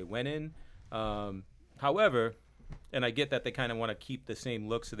direction that they went in. However, and I get that they kind of want to keep the same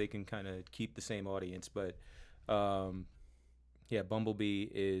look so they can kind of keep the same audience, but yeah, Bumblebee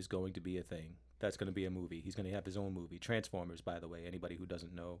is going to be a thing. That's going to be a movie. He's going to have his own movie. Transformers, by the way. Anybody who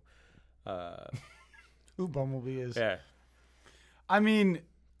doesn't know Who Bumblebee is. Yeah. I mean,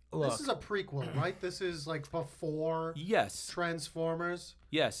 look. This is a prequel, right? This is like before Yes. Transformers.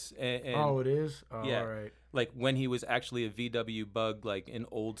 Yes. And Oh, it is? Oh, yeah. all right. Like when he was actually a VW bug, like an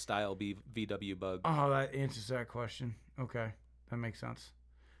old style VW bug. Oh, that answers that question. Okay. That makes sense.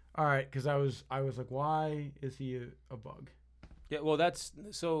 All right, because I was like, why is he a bug? Yeah, well, that's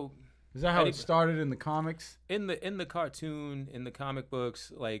so. Is that how it started in the comics? In the cartoon, in the comic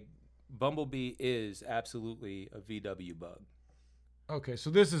books, like Bumblebee is absolutely a VW bug. Okay, so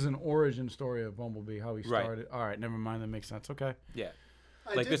this is an origin story of Bumblebee, how he Right. started. All right, never mind. That makes sense. Okay. Yeah.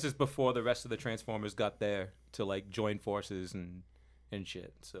 I Like did- this is before the rest of the Transformers got there to like join forces and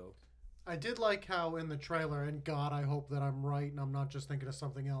shit. So I did like how in the trailer, and God, I hope that I'm right and I'm not just thinking of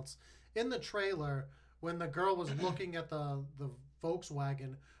something else. In the trailer, when the girl was looking at the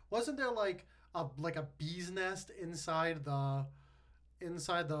Volkswagen, wasn't there like a bee's nest inside the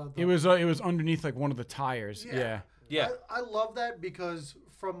It was underneath like one of the tires. Yeah. yeah. I love that because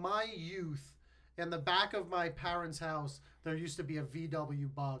from my youth, in the back of my parents' house, there used to be a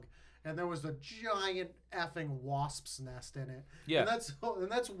VW bug, and there was a giant effing wasp's nest in it. Yeah. And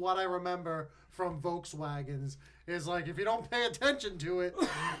that's what I remember from Volkswagens is like if you don't pay attention to it,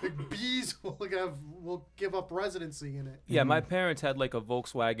 the bees will give up residency in it. Yeah, my parents had like a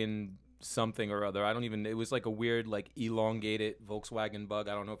Volkswagen something or other. I don't even. It was like a weird, like elongated Volkswagen bug.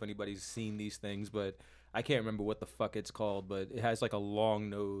 I don't know if anybody's seen these things, but I can't remember what the fuck it's called. But it has like a long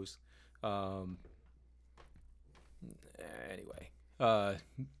nose. Anyway,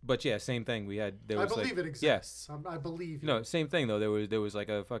 but yeah, same thing. We had. There I was believe like, it exists. I believe you. No, same thing though. There was like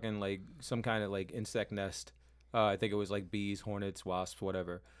a fucking like some kind of like insect nest. I think it was like bees, hornets, wasps,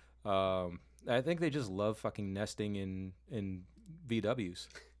 whatever. I think they just love fucking nesting in VWs.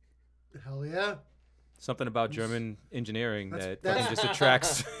 Hell yeah. Something about German engineering that that's- fucking just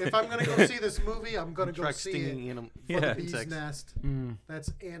attracts. If I'm gonna go see this movie, I'm gonna go Attract see stinging it anim- for Yeah. the bee's insects. nest.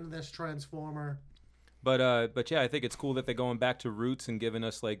 That's in this Transformer. But yeah, I think it's cool that they're going back to roots and giving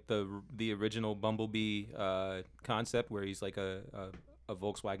us like the original Bumblebee concept where he's like a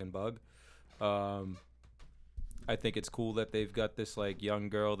Volkswagen bug. I think it's cool that they've got this like young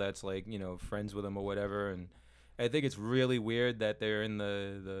girl that's like friends with him or whatever, and I think it's really weird that they're in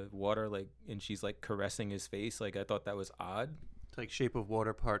the water like and she's like caressing his face. Like I thought that was odd. It's like Shape of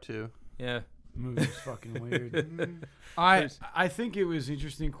Water Part 2. Yeah. Movie was fucking weird. I think it was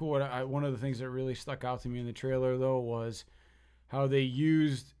interesting, cool. One of the things that really stuck out to me in the trailer though was how they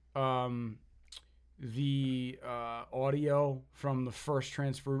used the audio from the first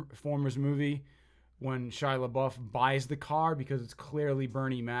Transformers movie when Shia LaBeouf buys the car because it's clearly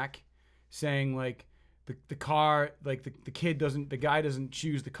Bernie Mac saying like the car, like the guy doesn't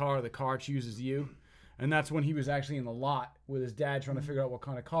choose the car chooses you. And that's when he was actually in the lot with his dad trying to figure out what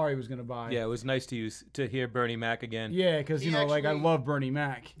kind of car he was going to buy. Yeah, it was nice to hear Bernie Mac again. Yeah, because, you know, like, I love Bernie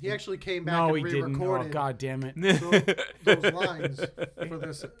Mac. He actually came back No, and he didn't. Oh, re-recorded God damn it. those lines for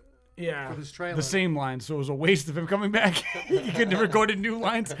this. Yeah, For this trailer. the same lines, so it was a waste of him coming back. He couldn't have recorded new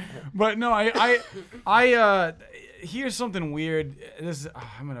lines. But no, I here's something weird. This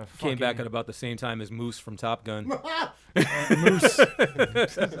I'm gonna Came back at about the same time as Moose from Top Gun. Moose.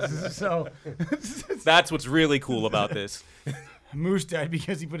 So That's what's really cool about this. Moose died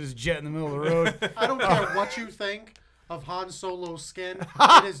because he put his jet in the middle of the road. I don't care what you think of Han Solo's skin.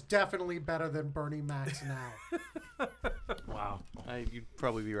 It is definitely better than Bernie Mac's now. Wow. You'd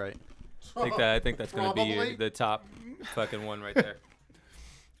probably be right. I think that's gonna Probably. be the top fucking one right there.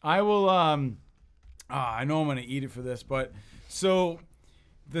 I will. I know I'm gonna eat it for this, but so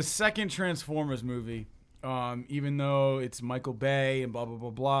the second Transformers movie, even though it's Michael Bay and blah blah blah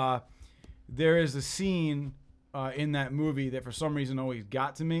blah, there is a scene in that movie that for some reason always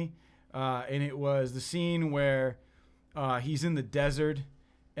got to me, and it was the scene where he's in the desert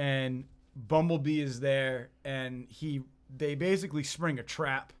and Bumblebee is there, and they basically spring a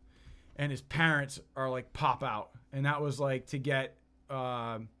trap, and his parents are like pop out, and that was like to get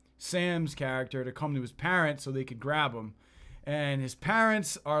Sam's character to come to his parents so they could grab him, and his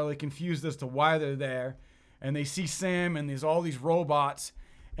parents are like confused as to why they're there, and they see Sam and there's all these robots,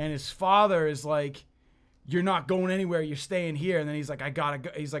 and his father is like, "You're not going anywhere. You're staying here." And then he's like, "I gotta go."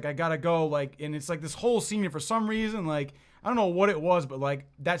 He's like, "I gotta go." Like, and it's like this whole scene. And for some reason, like, I don't know what it was, but like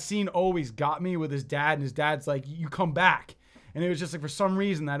that scene always got me with his dad. And his dad's like, "You come back." And it was just like, for some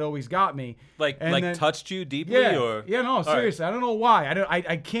reason, that always got me. And then, touched you deeply, yeah, or yeah, no, seriously, I don't know why.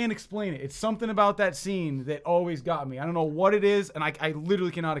 I can't explain it. It's something about that scene that always got me. I don't know what it is, and I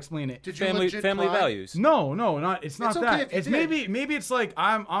literally cannot explain it. Did you family legit family cry? values. No, it's not okay that. if you It's did. maybe it's like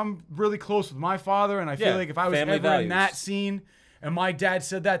I'm really close with my father, and I feel Yeah, like if I was family ever in values. that scene and my dad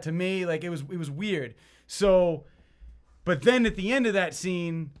said that to me, like it was weird. So, but then at the end of that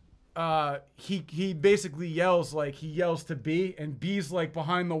scene, he basically yells to B, and B's like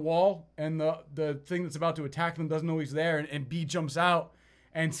behind the wall, and the thing that's about to attack them doesn't know he's there, and B jumps out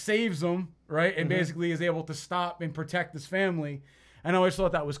and saves him, right? And basically is able to stop and protect his family. And I always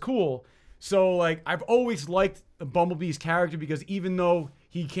thought that was cool. So like I've always liked Bumblebee's character because even though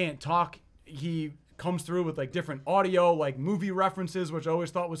he can't talk, he comes through with like different audio, like movie references, which I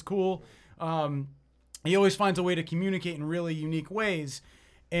always thought was cool. He always finds a way to communicate in really unique ways.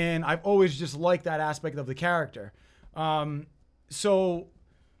 And I've always just liked that aspect of the character. So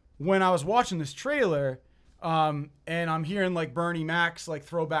when I was watching this trailer, and I'm hearing like Bernie Mac's like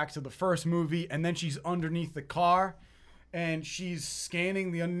throwback to the first movie, and then she's underneath the car, and she's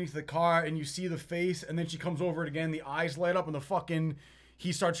scanning the underneath the car, and you see the face, and then she comes over it again, the eyes light up, and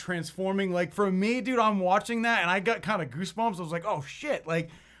he starts transforming. Like for me, dude, I'm watching that, and I got kind of goosebumps. I was like, oh shit, like.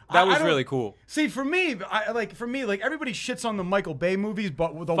 That was I don't- really cool. See, for me, like everybody shits on the Michael Bay movies,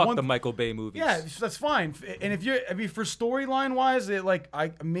 but with the Fuck one the Michael Bay movies. yeah, that's fine. And for storyline wise,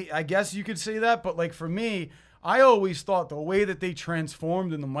 I guess you could say that. But like for me, I always thought the way that they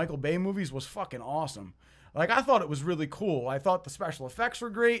transformed in the Michael Bay movies was fucking awesome. Like I thought it was really cool. I thought the special effects were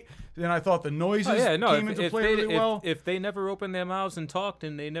great. Then I thought the noises came into play really well. If they never opened their mouths and talked,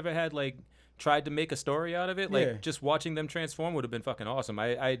 and they never had like tried to make a story out of it, like Yeah. just watching them transform would have been fucking awesome.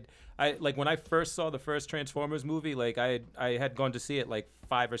 I like when I first saw the first Transformers movie, like I had gone to see it like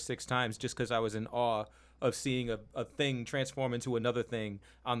 5 or 6 times just because I was in awe of seeing a thing transform into another thing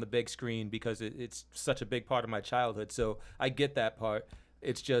on the big screen because it's such a big part of my childhood. So I get that part.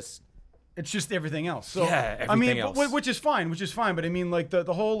 It's just everything else. So Yeah, I mean, everything else. which is fine. But I mean, like the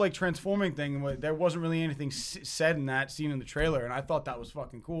whole like transforming thing, there wasn't really anything said in that scene in the trailer, and I thought that was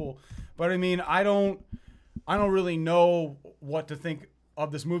fucking cool. But I mean, I don't really know what to think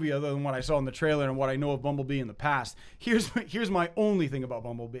of this movie other than what I saw in the trailer and what I know of Bumblebee in the past. Here's my only thing about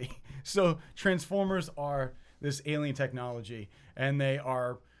Bumblebee. So Transformers are this alien technology, and they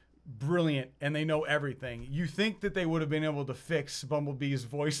are brilliant, and they know everything. You think that they would have been able to fix Bumblebee's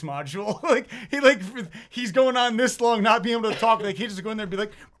voice module? He's going on this long not being able to talk. They can't just go in there and be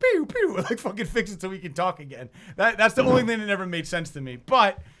like pew pew, like fucking fix it so he can talk again. That's the only thing that never made sense to me.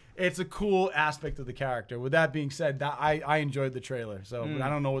 But it's a cool aspect of the character. With that being said, that I enjoyed the trailer. So but I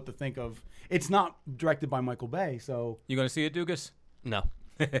don't know what to think of. It's not directed by Michael Bay, so you gonna see it, Dugas? No.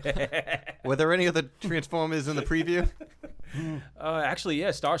 Were there any other Transformers in the preview? Actually, yeah,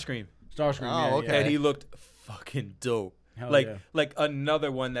 Starscream. Starscream. Oh, yeah, okay. And he looked fucking dope. Hell like yeah. like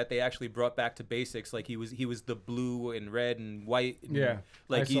another one that they actually brought back to basics. Like he was the blue and red and white. And Yeah,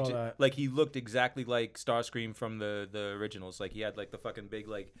 like I he saw that. like he looked exactly like Starscream from the originals. Like he had like the fucking big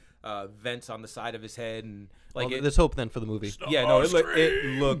like vents on the side of his head and like Well, it, there's hope then for the movie. yeah, no, it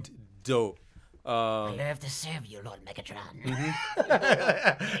looked dope. Love to serve you, Lord Megatron.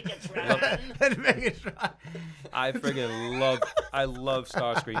 I love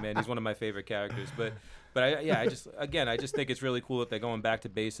Starscream, man. He's one of my favorite characters. But I just think it's really cool that they're going back to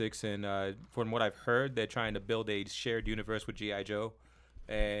basics. And from what I've heard, they're trying to build a shared universe with G.I. Joe.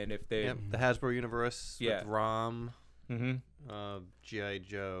 And if they, Yep, the Hasbro universe Yeah. with ROM, mm-hmm. G.I.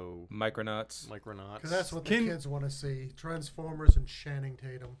 Joe, Micronauts. Micronauts. Because that's what the Can- kids want to see. Transformers and Channing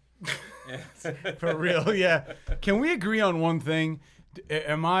Tatum. For real, yeah. Can we agree on one thing?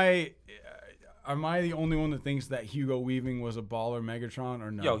 Am I the only one that thinks that Hugo Weaving was a baller Megatron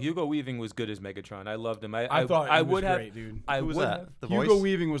or no? Yo, Hugo Weaving was good as Megatron. I loved him. I thought I he was would have. great, dude. I Who was would that? have. The Hugo voice?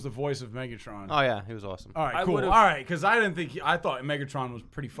 Weaving was the voice of Megatron. Oh yeah, he was awesome. All right, I cool. would've- All right, because I didn't think I thought Megatron was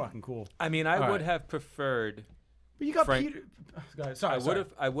pretty fucking cool. I mean, I All would right. have preferred. But you got Frank- Peter. Guys, sorry,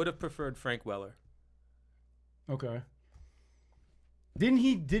 I would have preferred Frank Weller. Okay. Didn't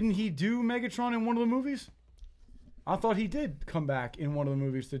he do Megatron in one of the movies? I thought he did come back in one of the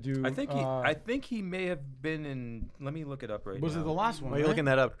movies to do. I think he may have been in. Let me look it up right now. was it the last one? While you're right? looking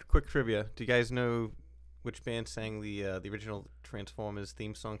that up, quick trivia: do you guys know which band sang the original Transformers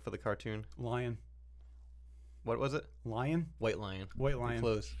theme song for the cartoon? Lion. What was it? Lion. White Lion. White Lion.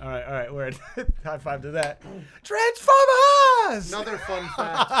 Close. All right. Word. High five to that. Transformers. Another fun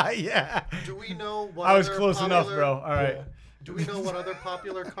fact. Yeah. Do we know what I was other close enough, popular- bro. All right. Do we know what other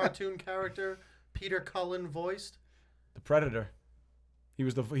popular cartoon character Peter Cullen voiced? The Predator. He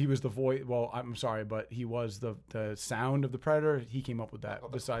was the voice. Well, I'm sorry, but he was the sound of the Predator. He came up with that.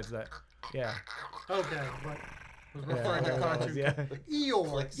 Besides that, yeah. Okay, but was referring to cartoon. Yeah.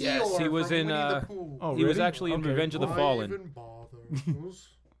 Eeyore. Yes, Eeyore he was from in, Winnie the Pooh. Oh, He was really? actually in Okay. Revenge of the Why Fallen. even bother? Who's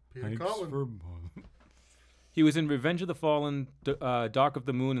Peter Thanks Cullen? for- He was in Revenge of the Fallen, Dark of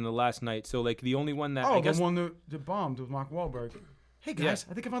the Moon, and The Last Night. So like the only one that Oh, I guess. the one that bombed with Mark Wahlberg. Hey guys,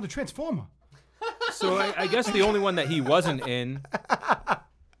 I think I found the Transformer. So I guess the only one that he wasn't in.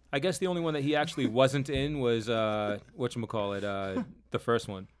 I guess the only one that he actually wasn't in was whatchamacallit, the first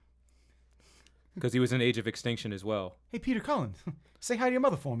one. Because he was in Age of Extinction as well. Hey Peter Cullen, say hi to your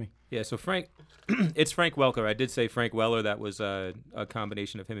mother for me. Yeah, so Frank, it's Frank Welker. I did say Frank Weller. That was a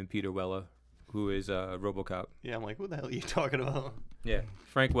combination of him and Peter Weller, who is RoboCop. Yeah, I'm like, what the hell are you talking about? Yeah,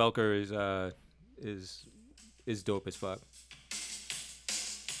 Frank Welker is dope as fuck.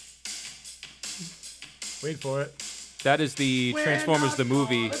 Wait for it. That is the Transformers the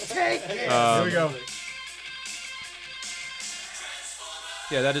movie. Here we go.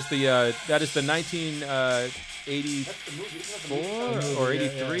 Yeah, that is the 1984 or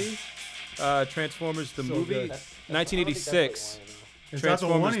 83 Transformers the movie. good. 1986. Is that the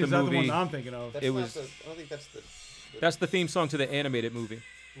one? Transformers Is the that the movie. one that I'm thinking of? It was. I don't think that's the. That's the theme song to the animated movie.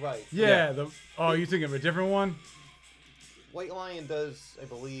 Right. Yeah. Oh, you thinking of a different one? White Lion does, I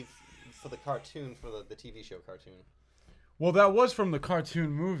believe, for the cartoon, for the TV show cartoon. Well, that was from the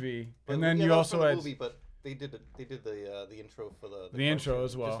cartoon movie, and then yeah, you that was also from the had. movie, but they did the intro for the The intro cartoon,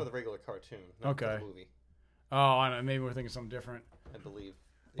 as well. just for the regular cartoon, not for Okay. the movie, Oh, I don't know, maybe we're thinking something different. I believe.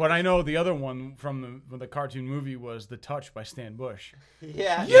 But I know the other one from the cartoon movie was The Touch by Stan Bush.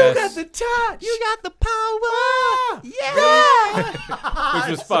 Yeah. Yes. the touch. You got the power. Yeah. Which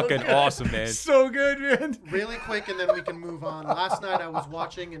was fucking awesome, man. So good, man. Really quick, and then we can move on. Last night I was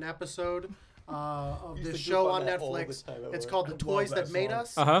watching an episode of Used this to show goof on on that all the Netflix. time at It's work. called The Toys that That Made song.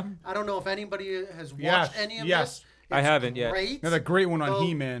 Us. Uh-huh. I don't know if anybody has watched Yes, any of yes. this. I It's haven't yet. great. Another great one on The-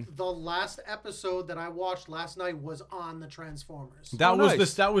 He-Man. The last episode that I watched last night was on the Transformers. That Oh, was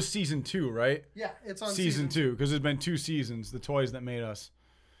nice. that was season 2, right? Yeah, it's on Season 2, because there's been 2 seasons. The Toys That Made Us.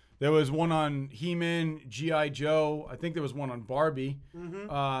 There was one on He-Man, G.I. Joe. I think there was one on Barbie.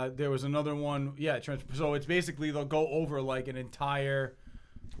 There was another one. Yeah, so it's basically they'll go over like an entire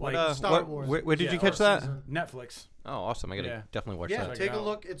like Star Wars. Where did Yeah, you catch that? season. Netflix. Oh, awesome! I gotta Yeah. definitely watch Yeah, that. take a out.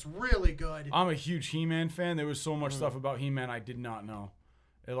 look. It's really good. I'm a huge He-Man fan. There was so much stuff about He-Man I did not know.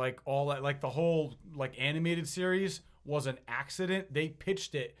 Like all that, like the whole like animated series was an accident. They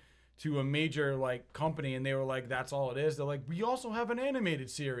pitched it to a major like company, and they were like, "That's all it is." They're like, "We also have an animated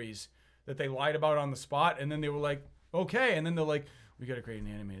series that they lied about on the spot," and then they were like, "Okay," and then they're like, "We got to create an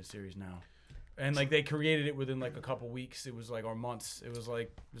animated series now." And like they created it within like a couple weeks. It was like or months. It was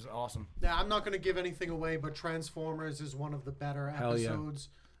awesome. Yeah, I'm not going to give anything away, but Transformers is one of the better Hell yeah. episodes.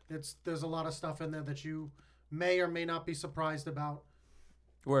 There's a lot of stuff in there that you may or may not be surprised about.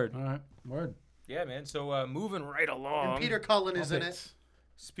 Word. All right, word. Yeah, man. So moving right along. And Peter Cullen is in it. Puppets.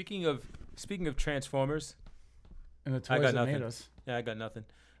 Speaking of Transformers, And the I toys got that made nothing. us. Yeah, I got nothing.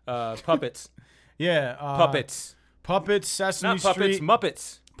 Puppets. Yeah. Puppets. Puppets, Sesame Not puppets, Street.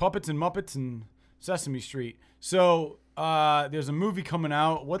 Muppets. Puppets and Muppets and Sesame Street. So there's a movie coming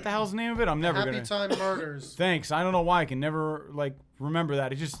out. What the hell's the name of it? I'm never Happy gonna. Time Murders. Thanks. I don't know why I can never remember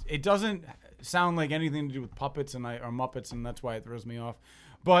that. It doesn't sound like anything to do with puppets or Muppets, and that's why it throws me off.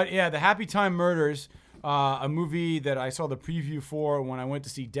 But yeah, the Happy Time Murders, a movie that I saw the preview for when I went to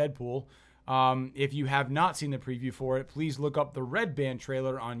see Deadpool. If you have not seen the preview for it, please look up the Red Band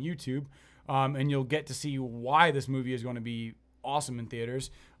trailer on YouTube, and you'll get to see why this movie is going to be awesome in theaters.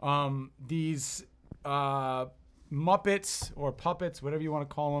 These Muppets or puppets, whatever you want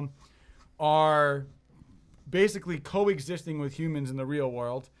to call them, are basically coexisting with humans in the real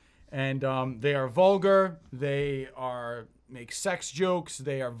world. And they are vulgar. They make sex jokes.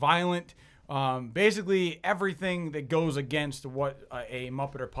 They are violent. Basically everything that goes against what a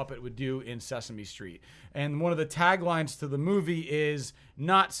Muppet or puppet would do in Sesame Street. And one of the taglines to the movie is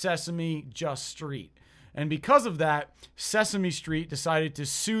 "Not Sesame, just Street." And because of that, Sesame Street decided to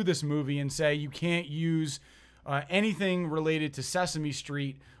sue this movie and say you can't use anything related to Sesame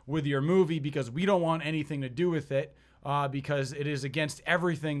Street with your movie because we don't want anything to do with it. Because it is against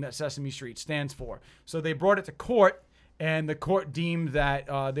everything that Sesame Street stands for. So they brought it to court, and the court deemed that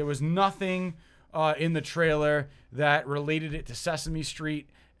there was nothing in the trailer that related it to Sesame Street,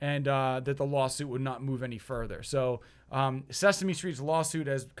 and that the lawsuit would not move any further. So Sesame Street's lawsuit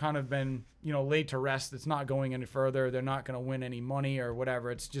has kind of been, laid to rest. It's not going any further. They're not going to win any money or whatever.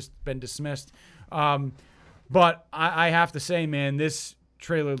 It's just been dismissed. But I have to say, man, this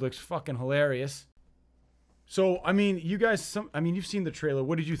trailer looks fucking hilarious. So, I mean, you guys, you've seen the trailer.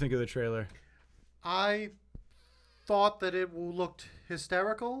 What did you think of the trailer? I thought that it looked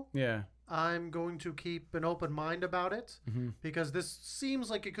hysterical. Yeah. I'm going to keep an open mind about it because this seems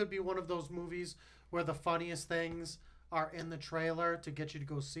like it could be one of those movies where the funniest things are in the trailer to get you to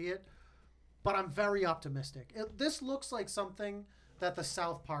go see it. But I'm very optimistic. This looks like something that the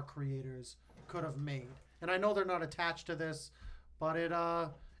South Park creators could have made. And I know they're not attached to this, but it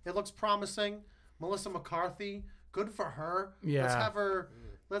looks promising. Melissa McCarthy, good for her. Yeah.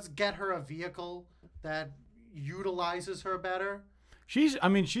 Let's get her a vehicle that utilizes her better. She's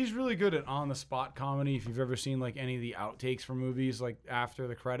really good at on-the-spot comedy. If you've ever seen like any of the outtakes for movies, like after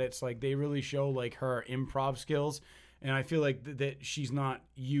the credits, like they really show like her improv skills. And I feel like that she's not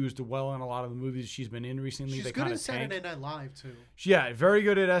used well in a lot of the movies she's been in recently. She's they good kind at of tank. Saturday Night Live too. Yeah, very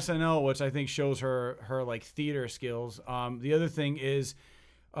good at SNL, which I think shows her like theater skills. The other thing is,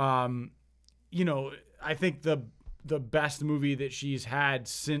 I think the best movie that she's had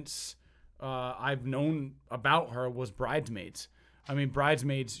since I've known about her was Bridesmaids. I mean,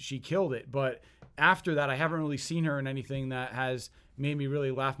 Bridesmaids, she killed it. But after that, I haven't really seen her in anything that has made me really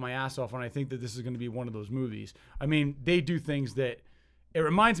laugh my ass off, and I think that this is going to be one of those movies. I mean, they do things that... It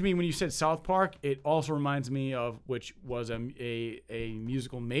reminds me, when you said South Park, it also reminds me of, which was a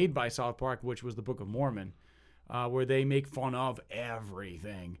musical made by South Park, which was the Book of Mormon, where they make fun of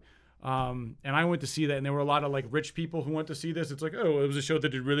everything. And I went to see that, and there were a lot of like rich people who went to see this. It's like, oh, it was a show that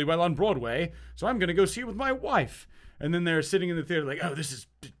did really well on Broadway, so I'm going to go see it with my wife. And then they're sitting in the theater like, oh, this is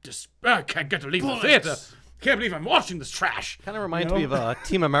just, I can't get to leave the theater. Can't believe I'm watching this trash. Kind of reminds me of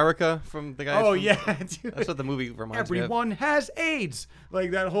Team America from the guys. Oh, from, yeah. Dude. That's what the movie reminds me of. Everyone has AIDS.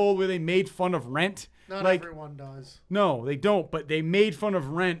 Like that whole where they made fun of Rent. Not like, everyone does. No, they don't. But they made fun of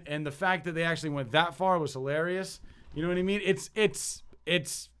Rent, and the fact that they actually went that far was hilarious. You know what I mean?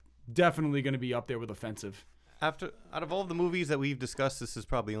 It's definitely going to be up there with offensive. Out of all the movies that we've discussed, this is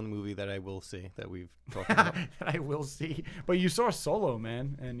probably the only movie that I will see that we've talked about. I will see. But you saw Solo,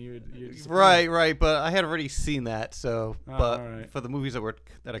 man, and you're right. But I had already seen that. So, right. For the movies that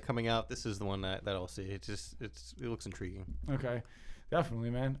are coming out, this is the one that I'll see. It looks intriguing. Okay, definitely,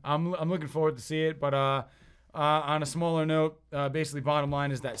 man. I'm looking forward to see it. But on a smaller note, basically, bottom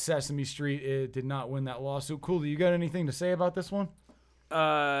line is that Sesame Street did not win that lawsuit. Cool. Do you got anything to say about this one?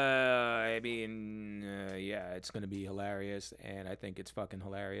 I mean, yeah, it's going to be hilarious, and I think it's fucking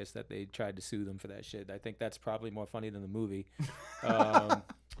hilarious that they tried to sue them for that shit. I think that's probably more funny than the movie. I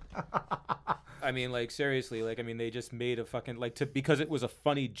mean, like, seriously, like, I mean, they just made a fucking, like, because it was a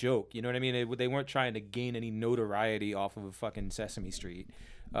funny joke, you know what I mean? They weren't trying to gain any notoriety off of a fucking Sesame Street.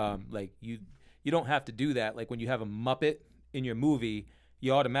 Like, you don't have to do that. Like, when you have a Muppet in your movie,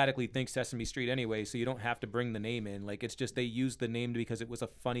 you automatically think Sesame Street anyway, so you don't have to bring the name in. Like, it's just they used the name because it was a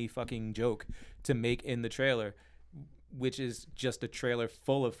funny fucking joke to make in the trailer, which is just a trailer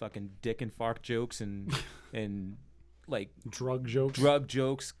full of fucking dick and fart jokes and like Drug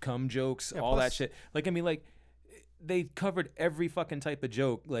jokes, cum jokes, Yeah, all that plus- shit. Like, I mean, like, they covered every fucking type of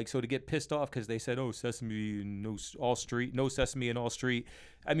joke. Like, so to get pissed off because they said, "Oh, Sesame and no Street, no Sesame and all Street."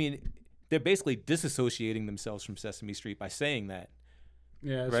 I mean, they're basically disassociating themselves from Sesame Street by saying that.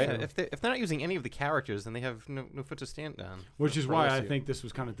 Yeah, Right? true. If they're not using any of the characters, then they have no foot to stand on. Which is for why this I year. think this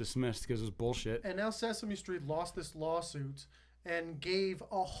was kind of dismissed because it was bullshit. And now Sesame Street lost this lawsuit and gave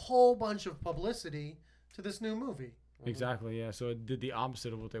a whole bunch of publicity to this new movie. Exactly, yeah. So it did the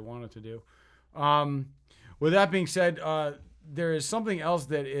opposite of what they wanted to do. With that being said, there is something else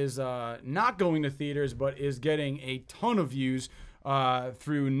that is not going to theaters but is getting a ton of views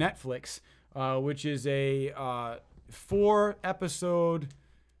through Netflix, which is a 4-episode,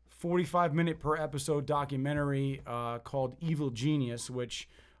 45-minute per episode documentary called Evil Genius, which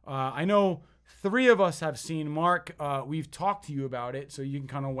I know 3 of us have seen. Mark, we've talked to you about it, so you can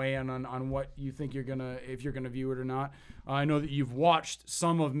kind of weigh in on what you think if you're gonna view it or not. I know that you've watched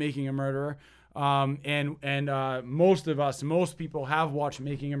some of Making a Murderer, and most people have watched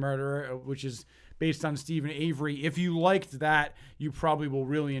Making a Murderer, which is based on Stephen Avery. If you liked that, you probably will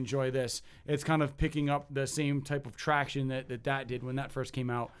really enjoy this. It's kind of picking up the same type of traction that did when that first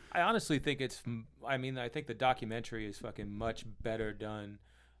came out. I honestly think I think the documentary is fucking much better done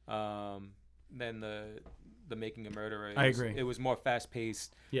than the Making a Murderer. I agree. It was more fast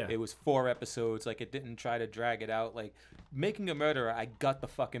paced. Yeah. It was 4 episodes. Like, it didn't try to drag it out. Like, Making a Murderer, I got the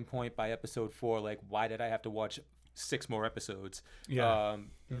fucking point by episode 4. Like, why did I have to watch 6 more episodes? Yeah.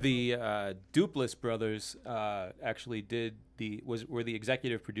 The Duplass brothers actually were the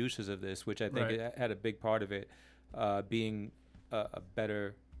executive producers of this, which I think Right. had a big part of it being a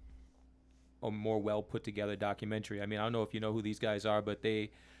better or more well put together documentary. I mean, I don't know if you know who these guys are, but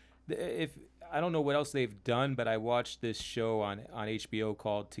if I don't know what else they've done, but I watched this show on HBO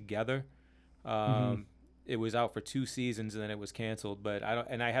called Together. It was out for 2 seasons and then it was canceled, but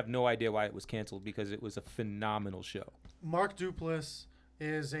I have no idea why it was canceled because it was a phenomenal show. Mark Duplass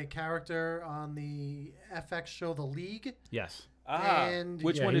is a character on the FX show The League. Yes. And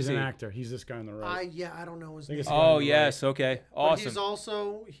which Yeah, one he's is an he? actor. He's this guy on the right. I don't know his think name. it's Oh Right. yes, okay, But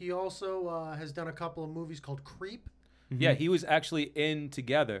awesome. he also has done a couple of movies called Creep. Yeah, he was actually in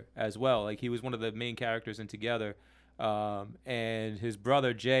Together as well. Like, he was one of the main characters in Together, and his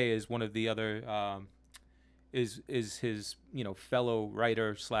brother Jay is one of the other is his fellow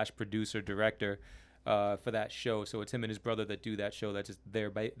writer / producer director for that show. So it's him and his brother that do that show. That's just their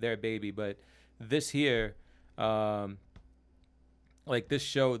baby. But this here, like this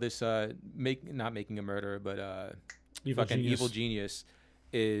show, this not Making a Murderer, but Evil Genius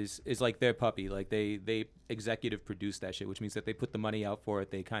is like their puppy. Like they executive produce that shit, which means that they put the money out for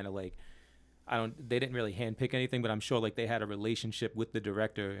it. They kind of like they didn't really handpick anything, but I'm sure like they had a relationship with the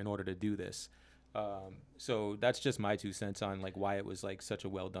director in order to do this. So that's just my 2 cents on like why it was like such a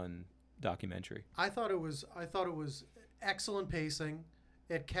well done documentary. I thought it was excellent pacing.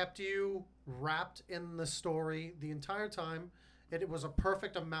 It kept you wrapped in the story the entire time. It was a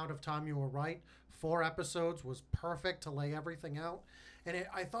perfect amount of time. You were right. 4 episodes was perfect to lay everything out. And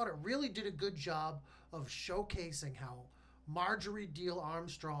I thought it really did a good job of showcasing how Marjorie Diehl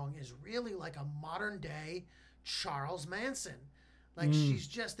Armstrong is really like a modern day Charles Manson. Like, she's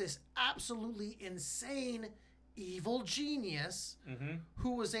just this absolutely insane evil genius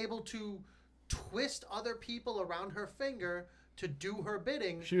who was able to twist other people around her finger to do her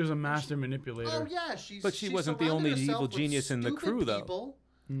bidding. She was a master manipulator. Oh yeah, But she wasn't the surrounded only herself evil with genius in the stupid crew, though. people.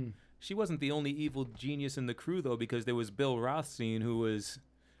 She wasn't the only evil genius in the crew though, because there was Bill Rothstein who was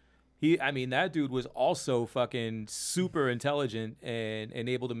that dude was also fucking super intelligent and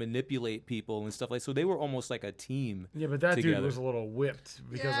able to manipulate people and stuff like. So they were almost like a team. Yeah, but that together. dude was a little whipped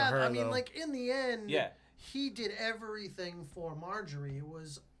because Yeah, of her. I mean, though. like in the end, Yeah. he did everything for Marjorie. It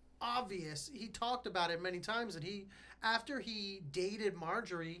was obvious. He talked about it many times that after he dated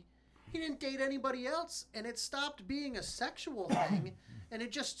Marjorie, he didn't date anybody else, and it stopped being a sexual thing, and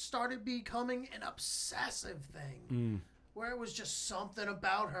it just started becoming an obsessive thing, where it was just something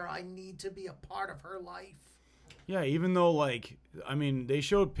about her. I need to be a part of her life. Yeah, even though, like, I mean, they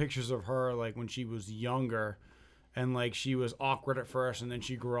showed pictures of her, like, when she was younger, and, like, she was awkward at first, and then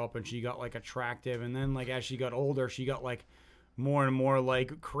she grew up, and she got, like, attractive, and then, like, as she got older, she got, like, more and more,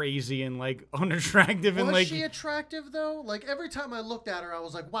 like, crazy and, like, unattractive, and, Was like... she attractive, though? Like, every time I looked at her, I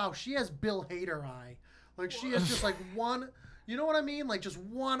was like, wow, she has Bill Hader eye. Like, she has just, like, one... You know what I mean? Like, just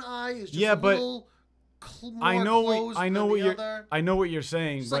one eye is just Yeah, a but little more I know closed what than the you're other. I know what you're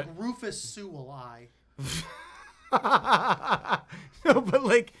saying, It's but like Rufus Sewell eye. no, but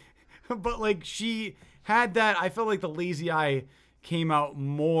like she had that. I felt like the lazy eye came out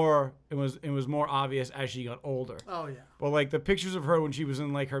more. It was more obvious as she got older. Oh yeah. But like the pictures of her when she was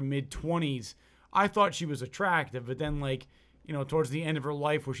in like her mid-20s, I thought she was attractive. But then like, you know, towards the end of her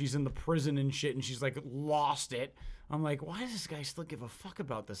life where she's in the prison and shit and she's like lost it, I'm like, why does this guy still give a fuck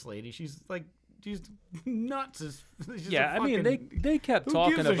about this lady? She's nuts. She's Yeah, a I mean, fucking- they kept who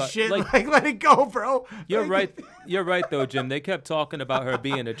talking gives a about shit? like Like, let it go, bro. you're Like- right. You're right though, Jim. They kept talking about her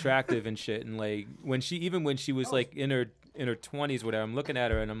being attractive and shit, and like when she was like in her 20s, whatever. I'm looking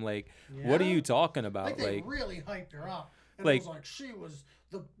at her and I'm like, what are Yeah? you talking Like about? they Like, really hyped her up. And like- it was like she was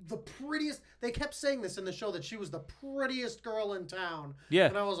the prettiest. They kept saying this in the show that she was the prettiest girl in town. Yeah.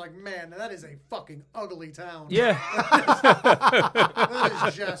 And I was like, man, that is a fucking ugly town. yeah, That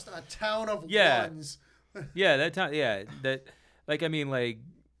is just a town of Yeah. ones. yeah, that time, yeah, that, like, I mean, like,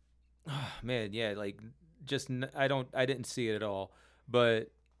 man, yeah, like, just I didn't see it at all,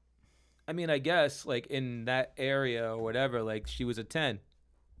 but I mean, I guess like in that area or whatever, like she was a 10.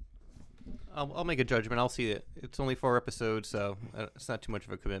 I'll make a judgment. I'll see it. It's only 4 episodes, so it's not too much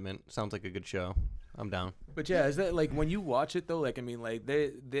of a commitment. Sounds like a good show. I'm down. But yeah, is that like when you watch it though? Like I mean, like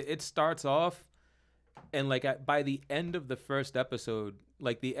it starts off, and like by the end of the first episode,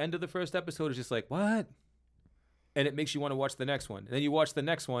 like the end of the first episode is just like what, and it makes you want to watch the next one. And then you watch the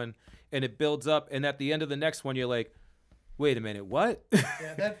next one, and it builds up, and at the end of the next one, you're like, wait a minute, what?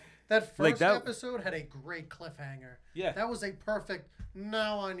 Yeah, that first Like that- episode had a great cliffhanger. Yeah. That was a perfect.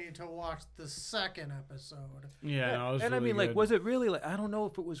 Now I need to watch the second episode. Yeah, no, it was and really I mean, like, good. was it really like I don't know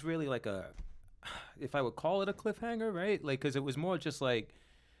if it was really like if I would call it a cliffhanger, right? Like, because it was more just like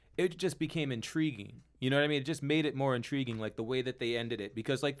it just became intriguing. You know what I mean? It just made it more intriguing, like the way that they ended it.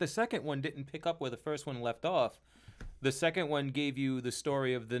 Because like the second one didn't pick up where the first one left off. The second one gave you the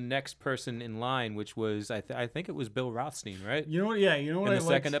story of the next person in line, which was I think it was Bill Rothstein, right? You know what? Yeah, you know what In I the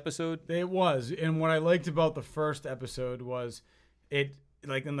liked? second episode. It was, and what I liked about the first episode was, it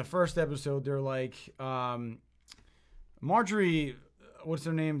like in the first episode they're like, Marjorie, what's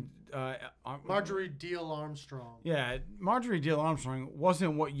her name? Marjorie Deal Armstrong. Yeah, Marjorie Deal Armstrong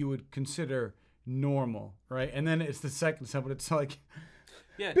wasn't what you would consider normal, right? And then it's the second episode, it's like.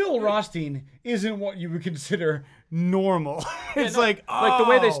 Yeah, Bill Rothstein isn't what you would consider normal. It's like, oh. Like the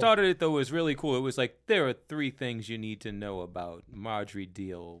way they started it though was really cool. It was like there are 3 things you need to know about Marjorie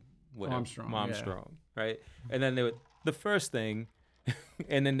Deal Armstrong, right? And then the first thing,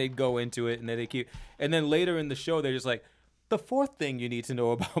 and then they'd go into it, and then and then later in the show they're just like the 4th thing you need to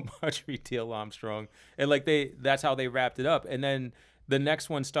know about Marjorie Deal Armstrong, and like that's how they wrapped it up, and then. The next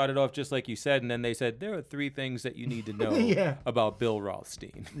one started off just like you said, and then they said there are 3 things that you need to know Yeah. about Bill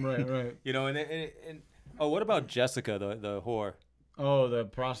Rothstein. Right. You know, and oh, what about Jessica, the whore? Oh, the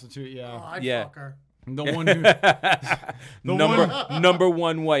prostitute, Oh, yeah. I'd Yeah. fuck her. The one who number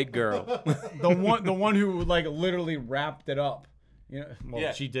one white girl. the one who like literally wrapped it up. You know, well,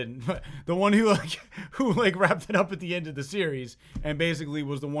 Yeah. she didn't. But the one who wrapped it up at the end of the series and basically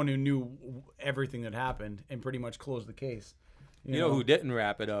was the one who knew everything that happened and pretty much closed the case. You know who didn't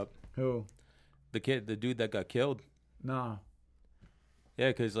wrap it up? Who? The dude that got killed. Nah. Yeah,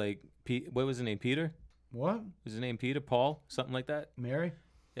 because like what was his name? Peter? What? Was his name Peter? Paul? Something like that? Mary?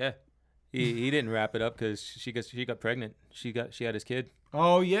 Yeah. He didn't wrap it up because she got pregnant. She had his kid.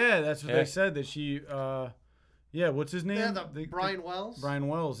 Oh yeah, that's what Yeah. they said that she. Yeah, what's his name? Yeah, Brian Wells. Brian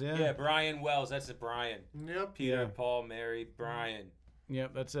Wells. Yeah. Yeah, Brian Wells. That's it, Brian. Yep. Peter, Yeah. Paul, Mary, Brian.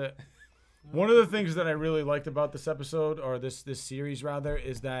 Yep, that's it. One of the things that I really liked about this episode, or this series rather,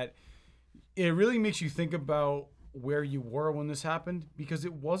 is that it really makes you think about where you were when this happened, because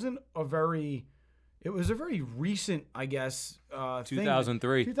it was a very recent, I guess,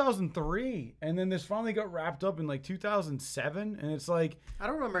 2003. 2003, and then this finally got wrapped up in like 2007, and it's like, I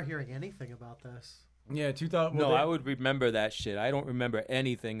don't remember hearing anything about this. yeah, 2000. No, I would remember that shit. I don't remember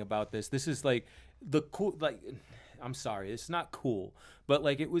anything about this. This is like the cool, like, I'm sorry, it's not cool, but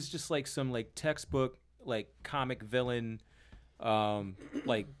like it was just like some like textbook like comic villain,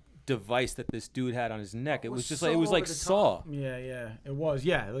 like device that this dude had on his neck. It was just like it was like Saw. Yeah, it was.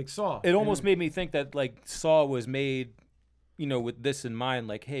 Yeah, like Saw. It almost made me think that like Saw was made, you know, with this in mind.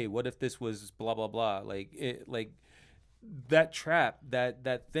 Like, hey, what if this was blah blah blah? Like it, like that trap,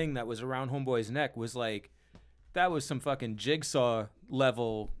 that thing that was around Homeboy's neck was like, that was some fucking Jigsaw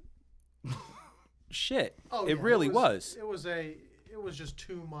level shit. Oh, it yeah, really was. It was just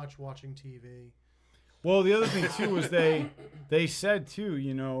too much watching TV. Well, the other thing too was they said too,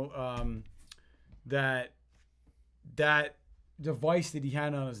 you know, that device that he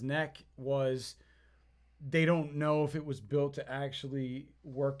had on his neck was, they don't know if it was built to actually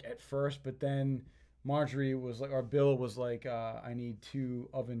work at first, but then Marjorie was like, or Bill was like, I need 2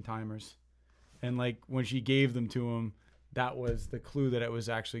 oven timers, and like when she gave them to him, that was the clue that it was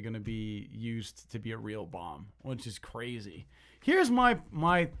actually going to be used to be a real bomb, which is crazy. Here's my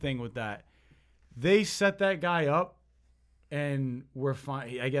thing with that. They set that guy up, and we're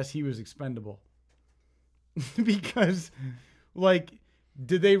fine. I guess he was expendable. Because, like,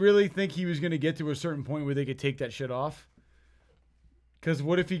 did they really think he was going to get to a certain point where they could take that shit off? Because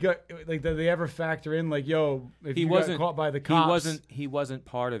what if he got, like, did they ever factor in, like, yo, if he got caught by the cops? He wasn't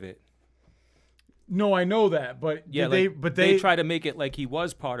part of it. No, I know that, but Yeah, they try to make it like he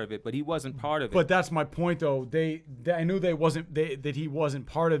was part of it, but he wasn't part of it. But that's my point, though. I knew that he wasn't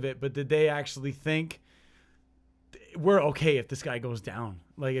part of it, but did they actually think we're okay if this guy goes down?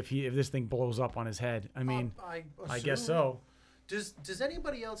 Like if this thing blows up on his head? I mean, I guess so. Does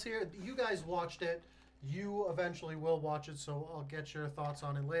anybody else here? You guys watched it. You eventually will watch it, so I'll get your thoughts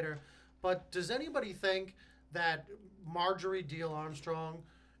on it later. But does anybody think that Marjorie Deal Armstrong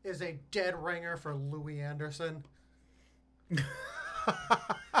is a dead ringer for Louis Anderson?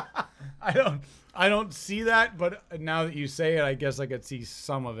 I don't see that, but now that you say it, I guess I could see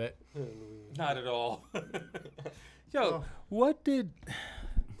some of it. Not at all. Yo, what did...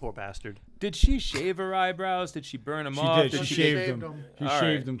 Poor bastard. Did she shave her eyebrows? Did she burn them She off? did. She shaved them. She All shaved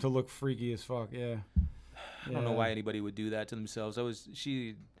right. them to look freaky as fuck. Yeah. I don't know why anybody would do that to themselves.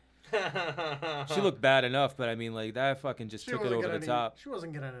 She looked bad enough, but I mean, like that fucking just took it over the top. She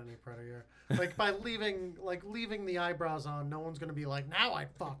wasn't getting any prettier. Like by leaving the eyebrows on, no one's gonna be like, now I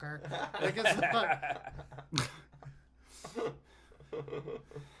fuck her. Like it's not.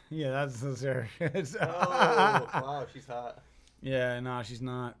 Yeah, that's her. Oh, wow, she's hot. Yeah, no, she's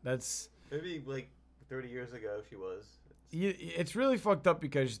not. That's Maybe like 30 years ago she was. It's really fucked up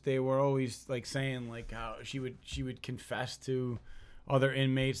because they were always like saying like how she would confess to other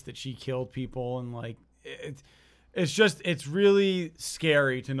inmates that she killed people, and like it's really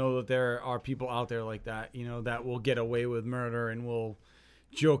scary to know that there are people out there like that, you know, that will get away with murder and will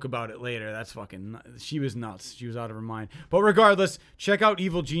joke about it later. That's fucking she was nuts. She was out of her mind. But regardless, check out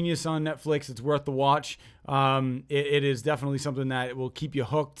Evil Genius on Netflix. It's worth the watch. It is definitely something that will keep you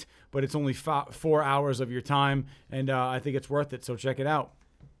hooked, but it's only 4 hours of your time, and I think it's worth it, so check it out.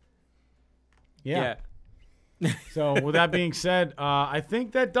 Yeah. So with that being said, I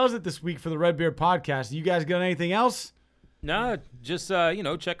think that does it this week for the Redbeard Podcast. You guys got anything else? Nah, just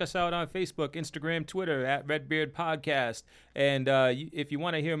check us out on Facebook, Instagram, Twitter at Redbeard Podcast. And if you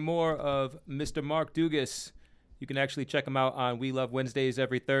want to hear more of Mr. Mark Dugas, you can actually check him out on We Love Wednesdays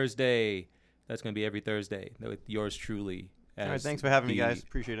every Thursday. That's going to be every Thursday with yours truly. All right, thanks for having me, guys.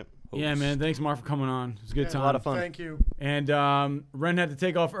 Appreciate it. Host. Yeah, man. Thanks, Mark, for coming on. It was a good time. A lot of fun. Thank you. And Ren had to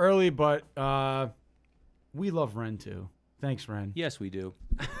take off early, but we love Ren too. Thanks, Ren. Yes, we do.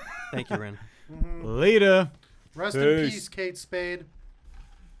 Thank you, Ren. Later. Rest in peace, Kate Spade.